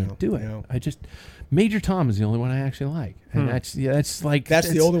just can't do it. no. I just Major Tom is the only one I actually like, and that's That's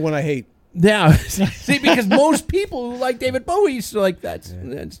the only one I hate. Yeah, see, because most people who like David Bowie, so like that's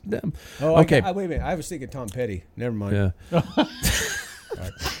them. Oh, okay. wait a minute. I was thinking Tom Petty. Never mind. Yeah.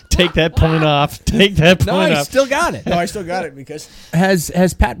 Take that point off. Take that point No, I off. still got it. No, I still got it because.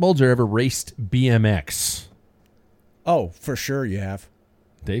 Has Pat Bulger ever raced BMX? Oh, for sure you have.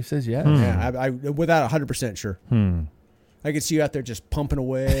 Dave says yes. Yeah, I without 100% sure. I could see you out there just pumping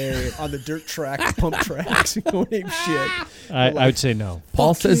away on the dirt track, pump tracks, going ape shit. I would say no.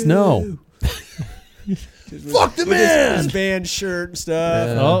 Paul says no. Fuck the With man! his band shirt and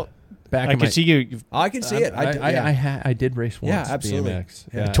stuff. Oh, Back I in can my- see you. I can see it. I did race once. Yeah, absolutely. BMX.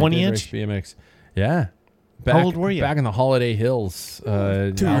 Yeah. I 20 did inch? race BMX. Yeah. How old were you? Back in the Holiday Hills,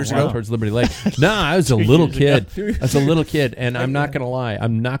 2 years ago. towards Liberty Lake. No, I was a little years kid. I was a little kid, and I'm not gonna lie.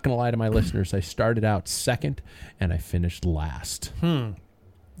 I'm not gonna lie to my listeners. I started out second, and I finished last.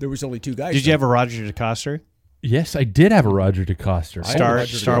 There was only two guys. Did you have a Roger DeCoster? Yes, I did have a Roger DeCoster. I had a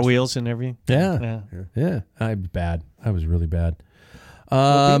Roger Star DeCoster. wheels and everything? Yeah. I was bad. I was really bad.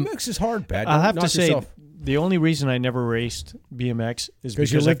 BMX is hard, bad. I'll Don't have to knock say, yourself. the only reason I never raced BMX is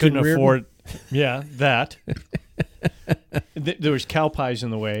 'Cause you because I lived in couldn't Reardon? afford. Yeah, that. There was cow pies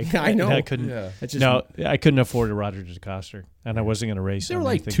in the way. I know. And I couldn't. That's just- No, I couldn't afford a Roger DeCoster, and I wasn't going to race. They on were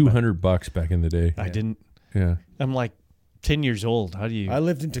like anything, but $200 back in the day. I didn't. Yeah. I'm like 10 years old. How do you? I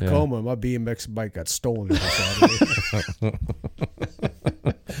lived in Tacoma. My BMX bike got stolen every Saturday.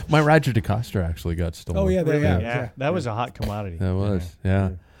 My Roger DeCoster actually got stolen. Oh, yeah, there you go. yeah, that was a hot commodity. That was,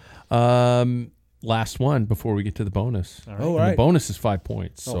 yeah. Last one before we get to the bonus. All right. Oh, And right. the bonus is 5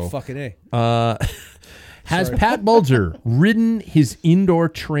 points. Oh, So, fucking A. has Pat Bulger ridden his indoor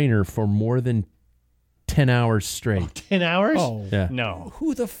trainer for more than 10 hours straight? 10 hours? Oh. Yeah. No,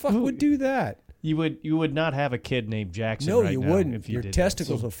 Who the fuck would do that? you would not have a kid named Jackson. No, right you now wouldn't. If you Your did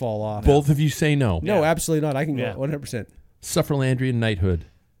testicles would fall off. Both of you say no. No, Yeah. absolutely not. I can go Yeah. 100%. Sufferlandrian knighthood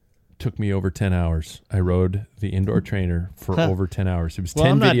took me over 10 hours. I rode the indoor trainer for over 10 hours. It was Well,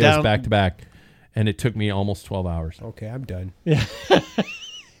 10 I'm not videos down- back to back, and it took me almost 12 hours. Okay, I'm done. Yeah.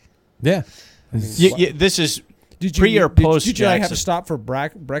 This is Pre or post Did you like, have to Jackson? stop for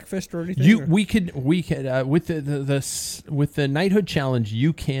breakfast or anything? We could with the knighthood challenge.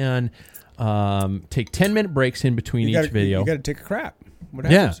 You can take 10-minute breaks in between each video. You got to take a crap. What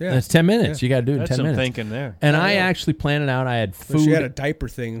Yeah, happens? that's 10 minutes. Yeah. You got to do it in That's 10 some minutes. thinking there. And I actually planned it out. I had food. She had a diaper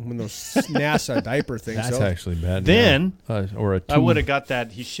thing, one of those NASA diaper things. That's so. actually bad. Then or a I would have got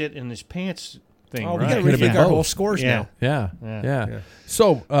that he shit in his pants thing. Oh, we right? got to Could have been rethink our both. whole scores Yeah. now. Yeah.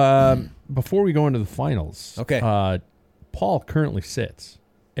 So before we go into the finals, Okay. Paul currently sits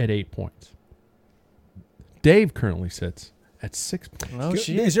at 8 points. Dave currently sits at 6 points. Oh,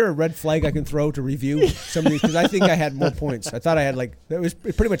 shit. Is there a red flag I can throw to review some of these? Because I think I had more points. I thought I had that was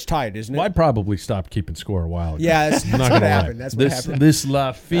pretty much tied, isn't it? Well, I probably stopped keeping score a while ago. Yeah, that's I'm not what gonna lie. happened. That's what happened. This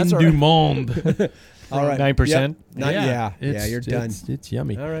la fin That's all du right. monde. All right, 9%? Yep. Yeah, you're done. It's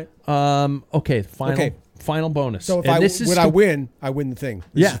yummy. All right. Okay. Final bonus. So if And I this is when I win, I win the thing.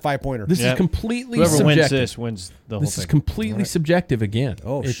 This is a 5-pointer. This Yeah. is completely Whoever subjective. wins this wins the whole This thing. is completely subjective again.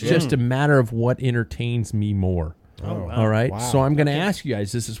 Oh, it's shit. just a matter of what entertains me more. Oh, wow. All right. Wow. So I'm going to ask you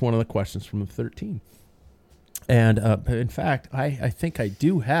guys. This is one of the questions from the 13. And in fact, I think I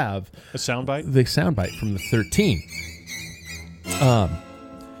do have A soundbite? the soundbite from the 13.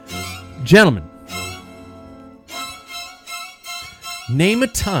 Gentlemen, name a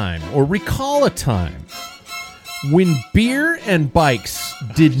time or recall a time when beer and bikes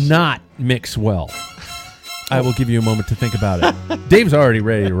did not mix well. I will give you a moment to think about it. Dave's already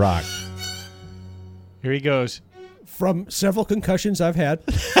ready to rock. Here he goes. From several concussions I've had.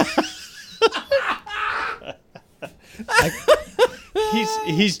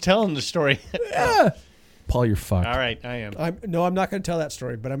 He's telling the story. Paul, you're fucked. All right, I am. I'm not going to tell that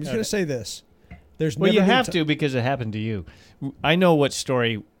story, but I'm just going to say this. There's Well, never you been have ti- to because it happened to you. I know what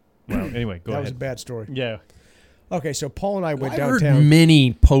story. Well, anyway, go That was a ahead. bad story. Yeah. Okay, so Paul and I went I've heard downtown.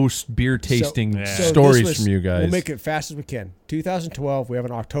 many post-beer tasting So So stories this was- from you guys. We'll make it fast as we can. 2012, we have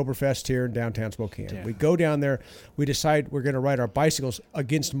an Oktoberfest here in downtown Spokane. We go down there. We decide we're going to ride our bicycles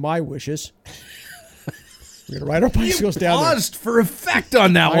against my wishes. We're going to ride our bicycles down there. Paused for effect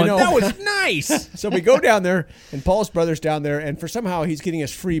on that I one. know. That was nice. So we go down there, and Paul's brother's down there, and for somehow he's getting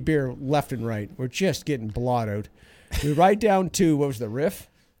us free beer left and right. We're just getting blottoed. We ride down to, what was the Riff?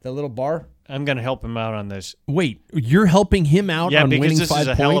 The little bar? I'm going to help him out on this. Wait, you're helping him out Yeah, on because winning this 5 is a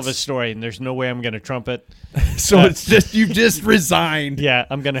points? hell of a story, and there's no way I'm going to trump it. So it's just you've just resigned. Yeah,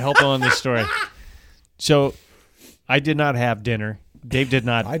 I'm going to help him on this story. So I did not have dinner. Dave did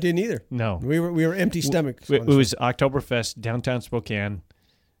not. I didn't either. No. We were empty stomachs. It was Oktoberfest, downtown Spokane.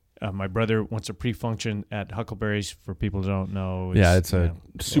 My brother wants a pre-function at Huckleberry's. For people who don't know, Yeah, it's a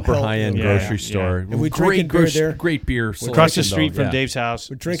super Well, high-end yeah, grocery yeah. store. And we great drinking beer there. Great beer. across the selection, street though. from Yeah. Dave's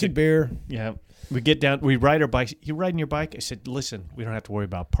house. We're drinking beer. Yeah, we get down. We ride our bikes. You riding your bike? I said, "Listen, we don't have to worry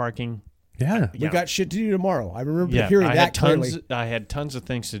about parking." Yeah. We got shit to do tomorrow. I remember Yeah, hearing I that had tons. clearly. I had tons of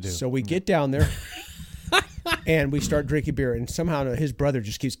things to do. So we get down there, and we start drinking beer. And somehow his brother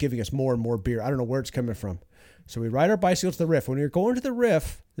just keeps giving us more and more beer. I don't know where it's coming from. So we ride our bicycles to the Riff. When we were going to the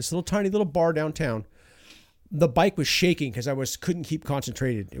Riff, this little tiny little bar downtown, the bike was shaking because couldn't keep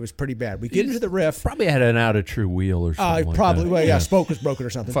concentrated. It was pretty bad. We get into the Riff. Probably had an out of true wheel or something. like Probably. that. Well, yeah, spoke was broken or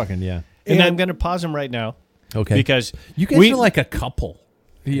something. Fucking yeah. and I'm going to pause him right now. Okay. Because you guys are like a couple.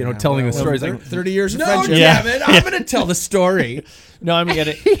 You know, telling the stories like 30 years of no, friendship. damn it! I'm going to tell the story. No, I'm going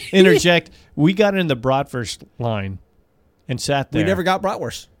to interject. We got in the Bratwurst line and sat there. We never got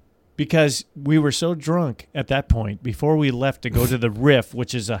bratwurst. Because we were so drunk at that point before we left to go to the Riff,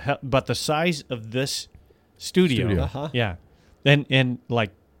 which is but the size of this studio. Uh-huh. Yeah, and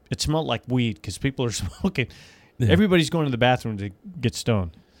like it smelled like weed because people are smoking. Yeah. Everybody's going to the bathroom to get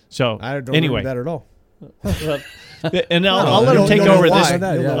stoned. So I don't anyway, remember that at all. and I'll let him take over at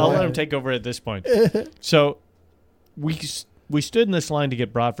this. Yeah. I'll let him take over at this point. So we stood in this line to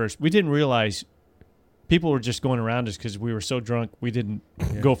get bratwurst. We didn't realize people were just going around us because we were so drunk. We didn't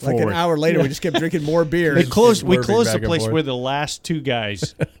go forward. Like an hour later, we just kept drinking more beer. We closed the back and place forth. with the last two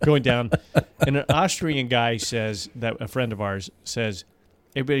guys going down, and an Austrian guy says that a friend of ours says,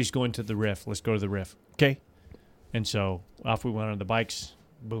 "Everybody's going to the Riff. Let's go to the Riff." Okay, and so off we went on the bikes.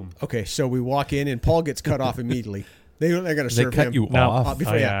 Boom. Okay, so we walk in, and Paul gets cut off immediately. They're going to serve cut him. you off?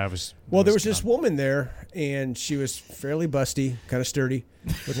 Before, Oh, yeah. yeah, I was. Well, I there was gone. this woman there, and she was fairly busty, kind of sturdy,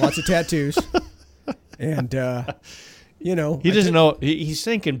 with lots of tattoos. And, you know. He doesn't know. He's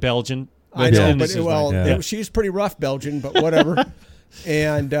thinking Belgian. I know, and but this is like- Yeah. she was pretty rough Belgian, but whatever.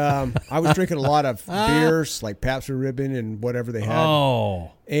 And I was drinking a lot of beers, like Pabst Blue Ribbon and whatever they had.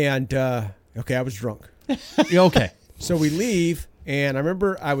 Oh. And, okay, I was drunk. Okay. So we leave, and I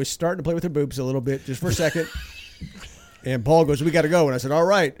remember I was starting to play with her boobs a little bit, just for a second. And Paul goes, "We got to go." And I said, "All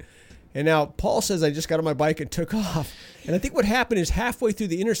right." And now Paul says I just got on my bike and took off. And I think what happened is halfway through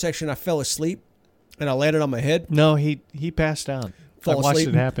the intersection, I fell asleep and I landed on my head. No, he passed out. I watched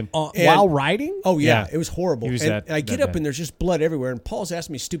it happen. While riding? Oh, yeah. It was horrible. And I get up and there's just blood everywhere. And Paul's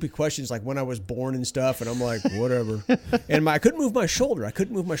asking me stupid questions like when I was born and stuff. And I'm like, whatever. And I couldn't move my shoulder. I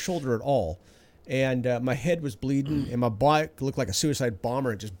couldn't move my shoulder at all. And my head was bleeding. And my bike looked like a suicide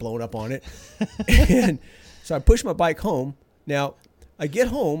bomber had just blown up on it. And so I pushed my bike home. Now, I get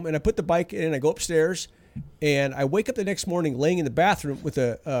home and I put the bike in and I go upstairs. And I wake up the next morning laying in the bathroom with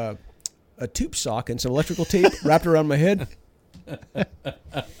a tube sock and some electrical tape wrapped around my head. I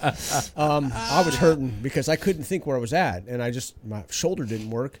was hurting because I couldn't think where I was at, and my shoulder didn't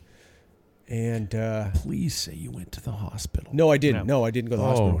work. And please say you went to the hospital. No, I didn't. No, I didn't go to the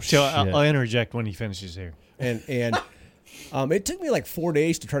hospital. So I'll interject when he finishes here. And it took me like 4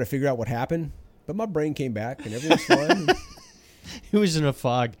 days to try to figure out what happened, but my brain came back and everything was fine. He was in a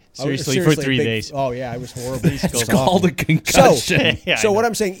fog, seriously for 3 days. Oh, yeah, it was horrible. It's called a concussion. So what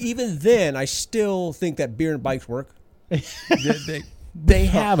I'm saying, even then, I still think that beer and bikes work. There's a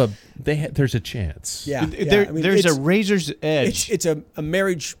chance. Yeah. There's a razor's edge. It's a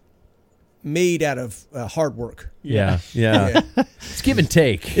marriage made out of hard work. Yeah. It's give and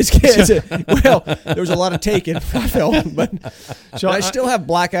take. Well, there was a lot of taking, I felt, but I still have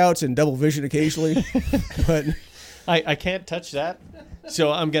blackouts and double vision occasionally. But I can't touch that,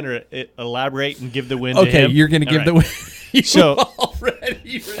 so I'm going to elaborate and give the win to him. Okay, you're going to give the win. So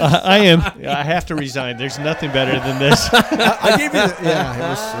already I have to resign. There's nothing better than this. I gave you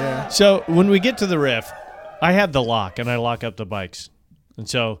yeah. So when we get to the riff, I have the lock, and I lock up the bikes. And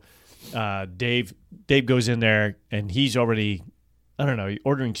so Dave goes in there, and he's already, I don't know,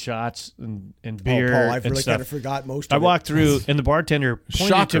 ordering shots and beer. Paul, I've and really stuff. kind of forgot most of I it. walk through, and the bartender pointed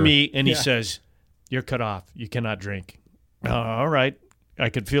Shocker. to me, and he says, "You're cut off. You cannot drink." All right. I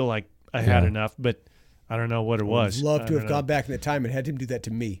could feel like I had enough, but I don't know what it was. I'd love to have gone back in the time and had him do that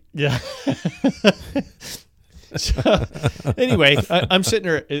to me. Yeah. So, anyway, I'm sitting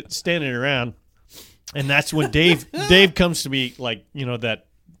there standing around, and that's when Dave comes to me like,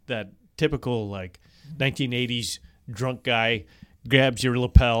 that typical like 1980s drunk guy grabs your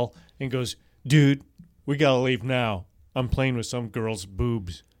lapel and goes, "Dude, we got to leave now. I'm playing with some girl's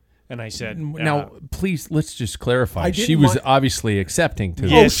boobs." And I said, now, please, let's just clarify. I She was obviously accepting to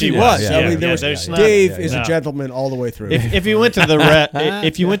Yeah, this. she was. Yeah, I mean, Dave is a gentleman all the way through. If you went to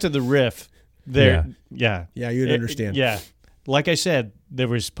the riff, there, yeah, you'd understand. Yeah, like I said, there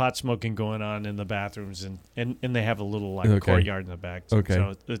was pot smoking going on in the bathrooms, and they have a little courtyard in the back. Okay,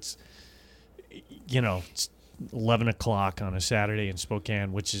 so it's it's 11 o'clock on a Saturday in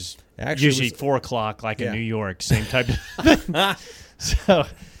Spokane, which is Actually, usually 4 o'clock, like in New York, same type of thing. So.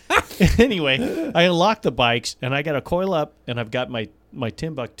 Anyway, I unlock the bikes, and I got to coil up, and I've got my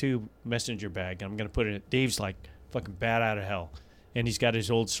Timbuktu messenger bag, and I'm going to put it in. Dave's like fucking bat out of hell, and he's got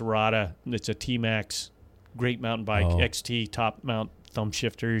his old Serrata. It's a T-Max, great mountain bike, XT, top mount thumb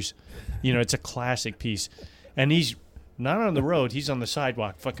shifters. It's a classic piece. And he's not on the road. He's on the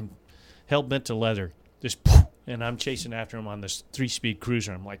sidewalk, fucking hell-bent to leather. Just, and I'm chasing after him on this 3-speed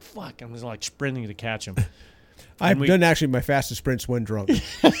cruiser. I'm like, fuck. I'm just like sprinting to catch him. I've done actually my fastest sprints when drunk.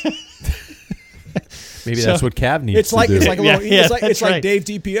 Maybe that's what Cav needs to do. It's like a little. It's like right. Dave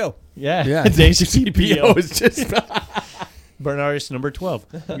DPO. Yeah. Dave's DPO is just Bernardus number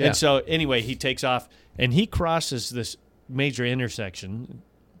 12. And so anyway, he takes off and he crosses this major intersection.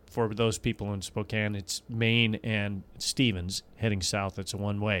 For those people in Spokane, it's Main and Stevens heading south. It's a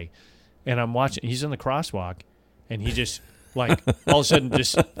one-way. And I'm watching. He's in the crosswalk, and he just like all of a sudden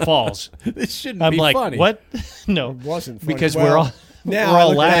just falls. This shouldn't I'm be like, funny. What? No, It wasn't funny. because Well, we're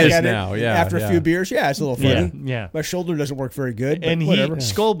all laughing now. Yeah, after a few beers, it's a little funny. Yeah. My shoulder doesn't work very good, but And whatever. he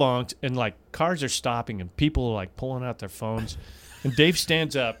skull bonked, and like cars are stopping, and people are like pulling out their phones. And Dave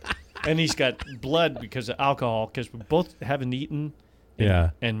stands up, and he's got blood because of alcohol, because we both haven't eaten.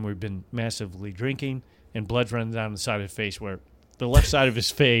 And we've been massively drinking, and blood's running down the side of his face, where the left side of his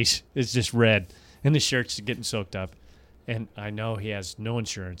face is just red, and his shirt's getting soaked up. And I know he has no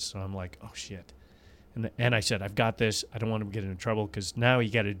insurance, so I'm like, oh, shit. And I said, I've got this. I don't want him to get into trouble, because now he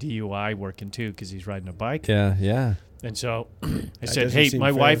got a DUI working, too, because he's riding a bike. Yeah. And so I said, hey,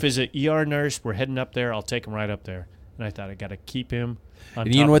 my wife is an ER nurse. We're heading up there. I'll take him right up there. And I thought I got to keep him on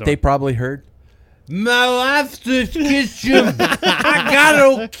And you know what they probably heard? My wife's the kitchen. I got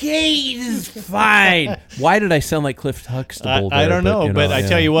okay. It's fine. Why did I sound like Cliff Huxtable? I don't know, but I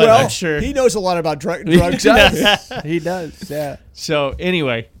tell you what, well, I'm sure. he knows a lot about drugs. He does. Yeah. So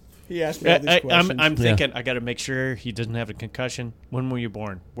anyway, he asked me all these questions. I'm thinking I got to make sure he doesn't have a concussion. When were you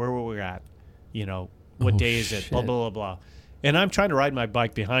born? Where were we at? What day is it? shit. Blah, blah, blah, blah. And I'm trying to ride my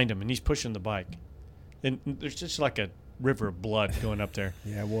bike behind him, and he's pushing the bike. And there's just like a river of blood going up there.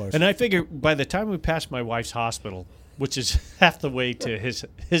 Yeah, it was. And I figure by the time we pass my wife's hospital, which is half the way to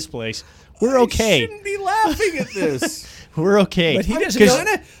his place, we're okay. You shouldn't be laughing at this. We're okay. But he doesn't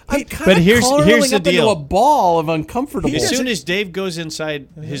know. I'm kind but of here's the up deal. into a ball of uncomfortableness. As soon as Dave goes inside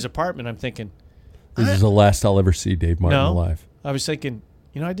his apartment, I'm thinking, This is the last I'll ever see Dave Martin alive. I was thinking,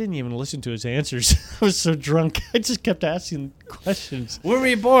 I didn't even listen to his answers. I was so drunk. I just kept asking questions. Where were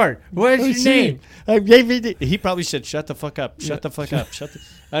you born? What's your name? He probably said, shut the fuck up. Shut the fuck up.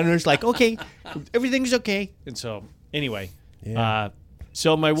 And I was like, okay, everything's okay. And so, anyway. Yeah.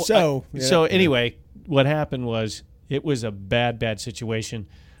 Anyway, what happened was it was a bad situation.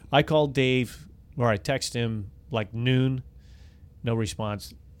 I called Dave, or I texted him like noon. No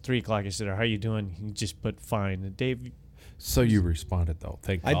response. 3 o'clock, I said, how are you doing? He just put fine. And Dave... So you responded, though.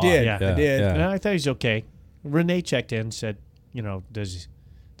 Thank God. I did. Yeah. I did. And I thought he was okay. Renee checked in, said, does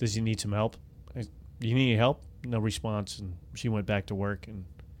he need some help? Do you need any help? No response. And she went back to work. And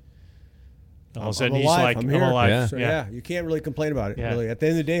all of a sudden, he's like, I'm alive. Yeah. So, you can't really complain about it. Yeah. Really. At the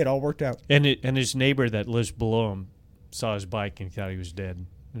end of the day, it all worked out. And his neighbor that lives below him saw his bike and thought he was dead.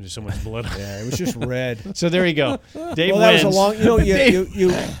 There's so much blood. Yeah, it was just red. So there you go. Dave that wins. was a long.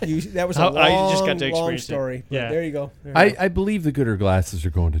 That was a long, I just got to long experience story. Yeah. There you go. I believe the Gooder glasses are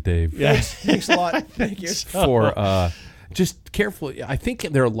going to Dave. Yes. Thanks a lot. Thank you. For just carefully. I think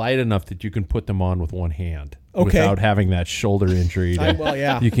they're light enough that you can put them on with one hand. Without having that shoulder injury.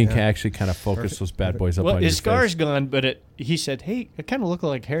 You can actually kind of focus those bad boys up on your face. His scar's gone, but he said, hey, it kind of looked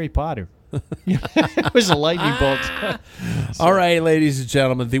like Harry Potter. It was a lightning bolt. All right, ladies and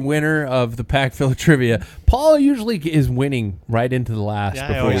gentlemen, the winner of the Pack Filler Trivia. Paul usually is winning right into the last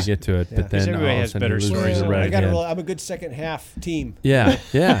before you get to it. But then everybody has better stories. I'm a good second half team. Yeah,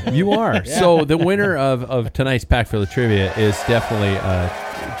 you are. Yeah. So the winner of tonight's Pack Filler Trivia is definitely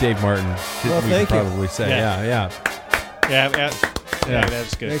Dave Martin. Well, we can probably say. Yeah,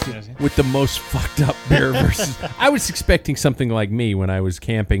 that's good. With the most fucked up beer versus... I was expecting something like me when I was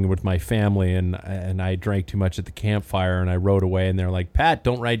camping with my family and I drank too much at the campfire and I rode away and they're like, Pat,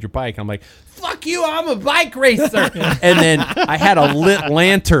 don't ride your bike. And I'm like, fuck you, I'm a bike racer. And then I had a lit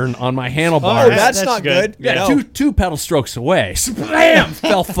lantern on my handlebars. Oh, that's not good. Yeah, two pedal strokes away. Bam!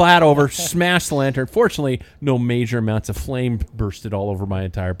 Fell flat over, smashed the lantern. Fortunately, no major amounts of flame bursted all over my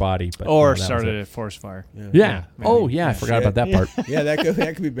entire body. But, or started a forest fire. Yeah. I forgot about that part. Yeah,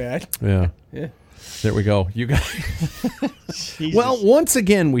 that could be bad. Yeah. There we go. You guys. Well, once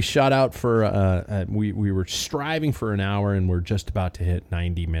again, we shot out for. We were striving for an hour, and we're just about to hit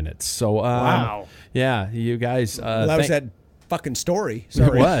 90 minutes. So wow. Yeah, you guys. That was that fucking story.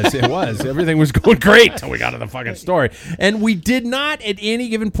 Sorry. It was. Everything was going great until we got to the fucking story, and we did not at any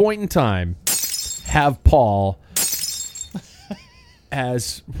given point in time have Paul.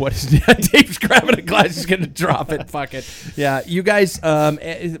 As what is Dave's grabbing a glass, he's going to drop it. Fuck it. Yeah, you guys,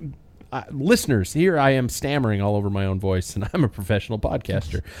 listeners, here I am stammering all over my own voice, and I'm a professional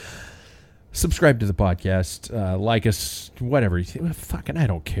podcaster. Subscribe to the podcast, like us, whatever. Fucking, I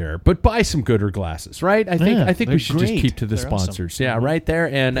don't care. But buy some Gooder glasses, right? I think we should just keep to the sponsors. Awesome. Yeah, right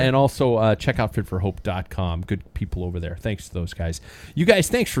there. And also check out fitforhope.com. Good people over there. Thanks to those guys. You guys,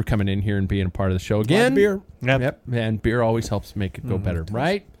 thanks for coming in here and being a part of the show again. Beer. Yep. And beer always helps make it go better,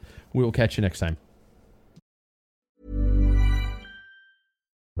 right? We will catch you next time.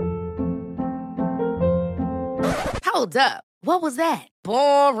 Hold up. What was that?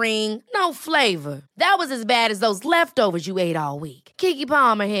 Boring. No flavor. That was as bad as those leftovers you ate all week. Keke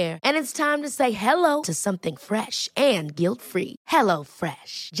Palmer here, and it's time to say hello to something fresh and guilt-free. Hello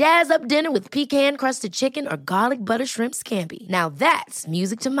Fresh. Jazz up dinner with pecan-crusted chicken or garlic butter shrimp scampi. Now that's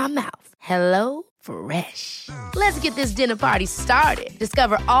music to my mouth. Hello Fresh. Let's get this dinner party started.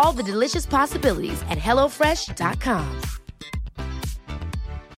 Discover all the delicious possibilities at HelloFresh.com.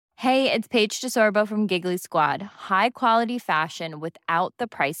 Hey, it's Paige DeSorbo from Giggly Squad. High quality fashion without the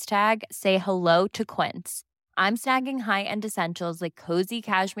price tag. Say hello to Quince. I'm snagging high-end essentials like cozy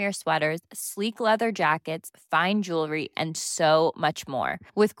cashmere sweaters, sleek leather jackets, fine jewelry, and so much more.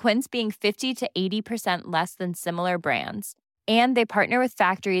 With Quince being 50 to 80% less than similar brands. And they partner with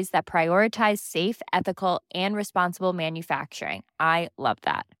factories that prioritize safe, ethical, and responsible manufacturing. I love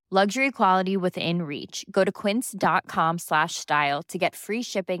that. Luxury quality within reach. Go to quince.com/style to get free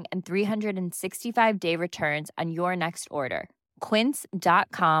shipping and 365-day returns on your next order.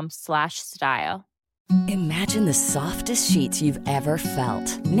 Quince.com/style. Imagine the softest sheets you've ever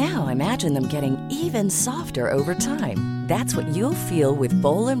felt. Now imagine them getting even softer over time. That's what you'll feel with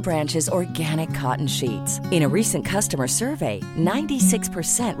Boll & Branch's organic cotton sheets. In a recent customer survey,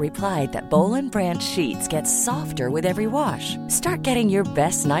 96% replied that Boll & Branch sheets get softer with every wash. Start getting your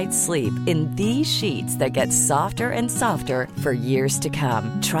best night's sleep in these sheets that get softer and softer for years to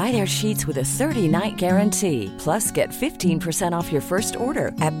come. Try their sheets with a 30-night guarantee. Plus, get 15% off your first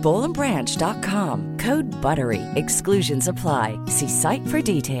order at bollandbranch.com. Code BUTTERY. Exclusions apply. See site for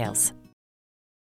details.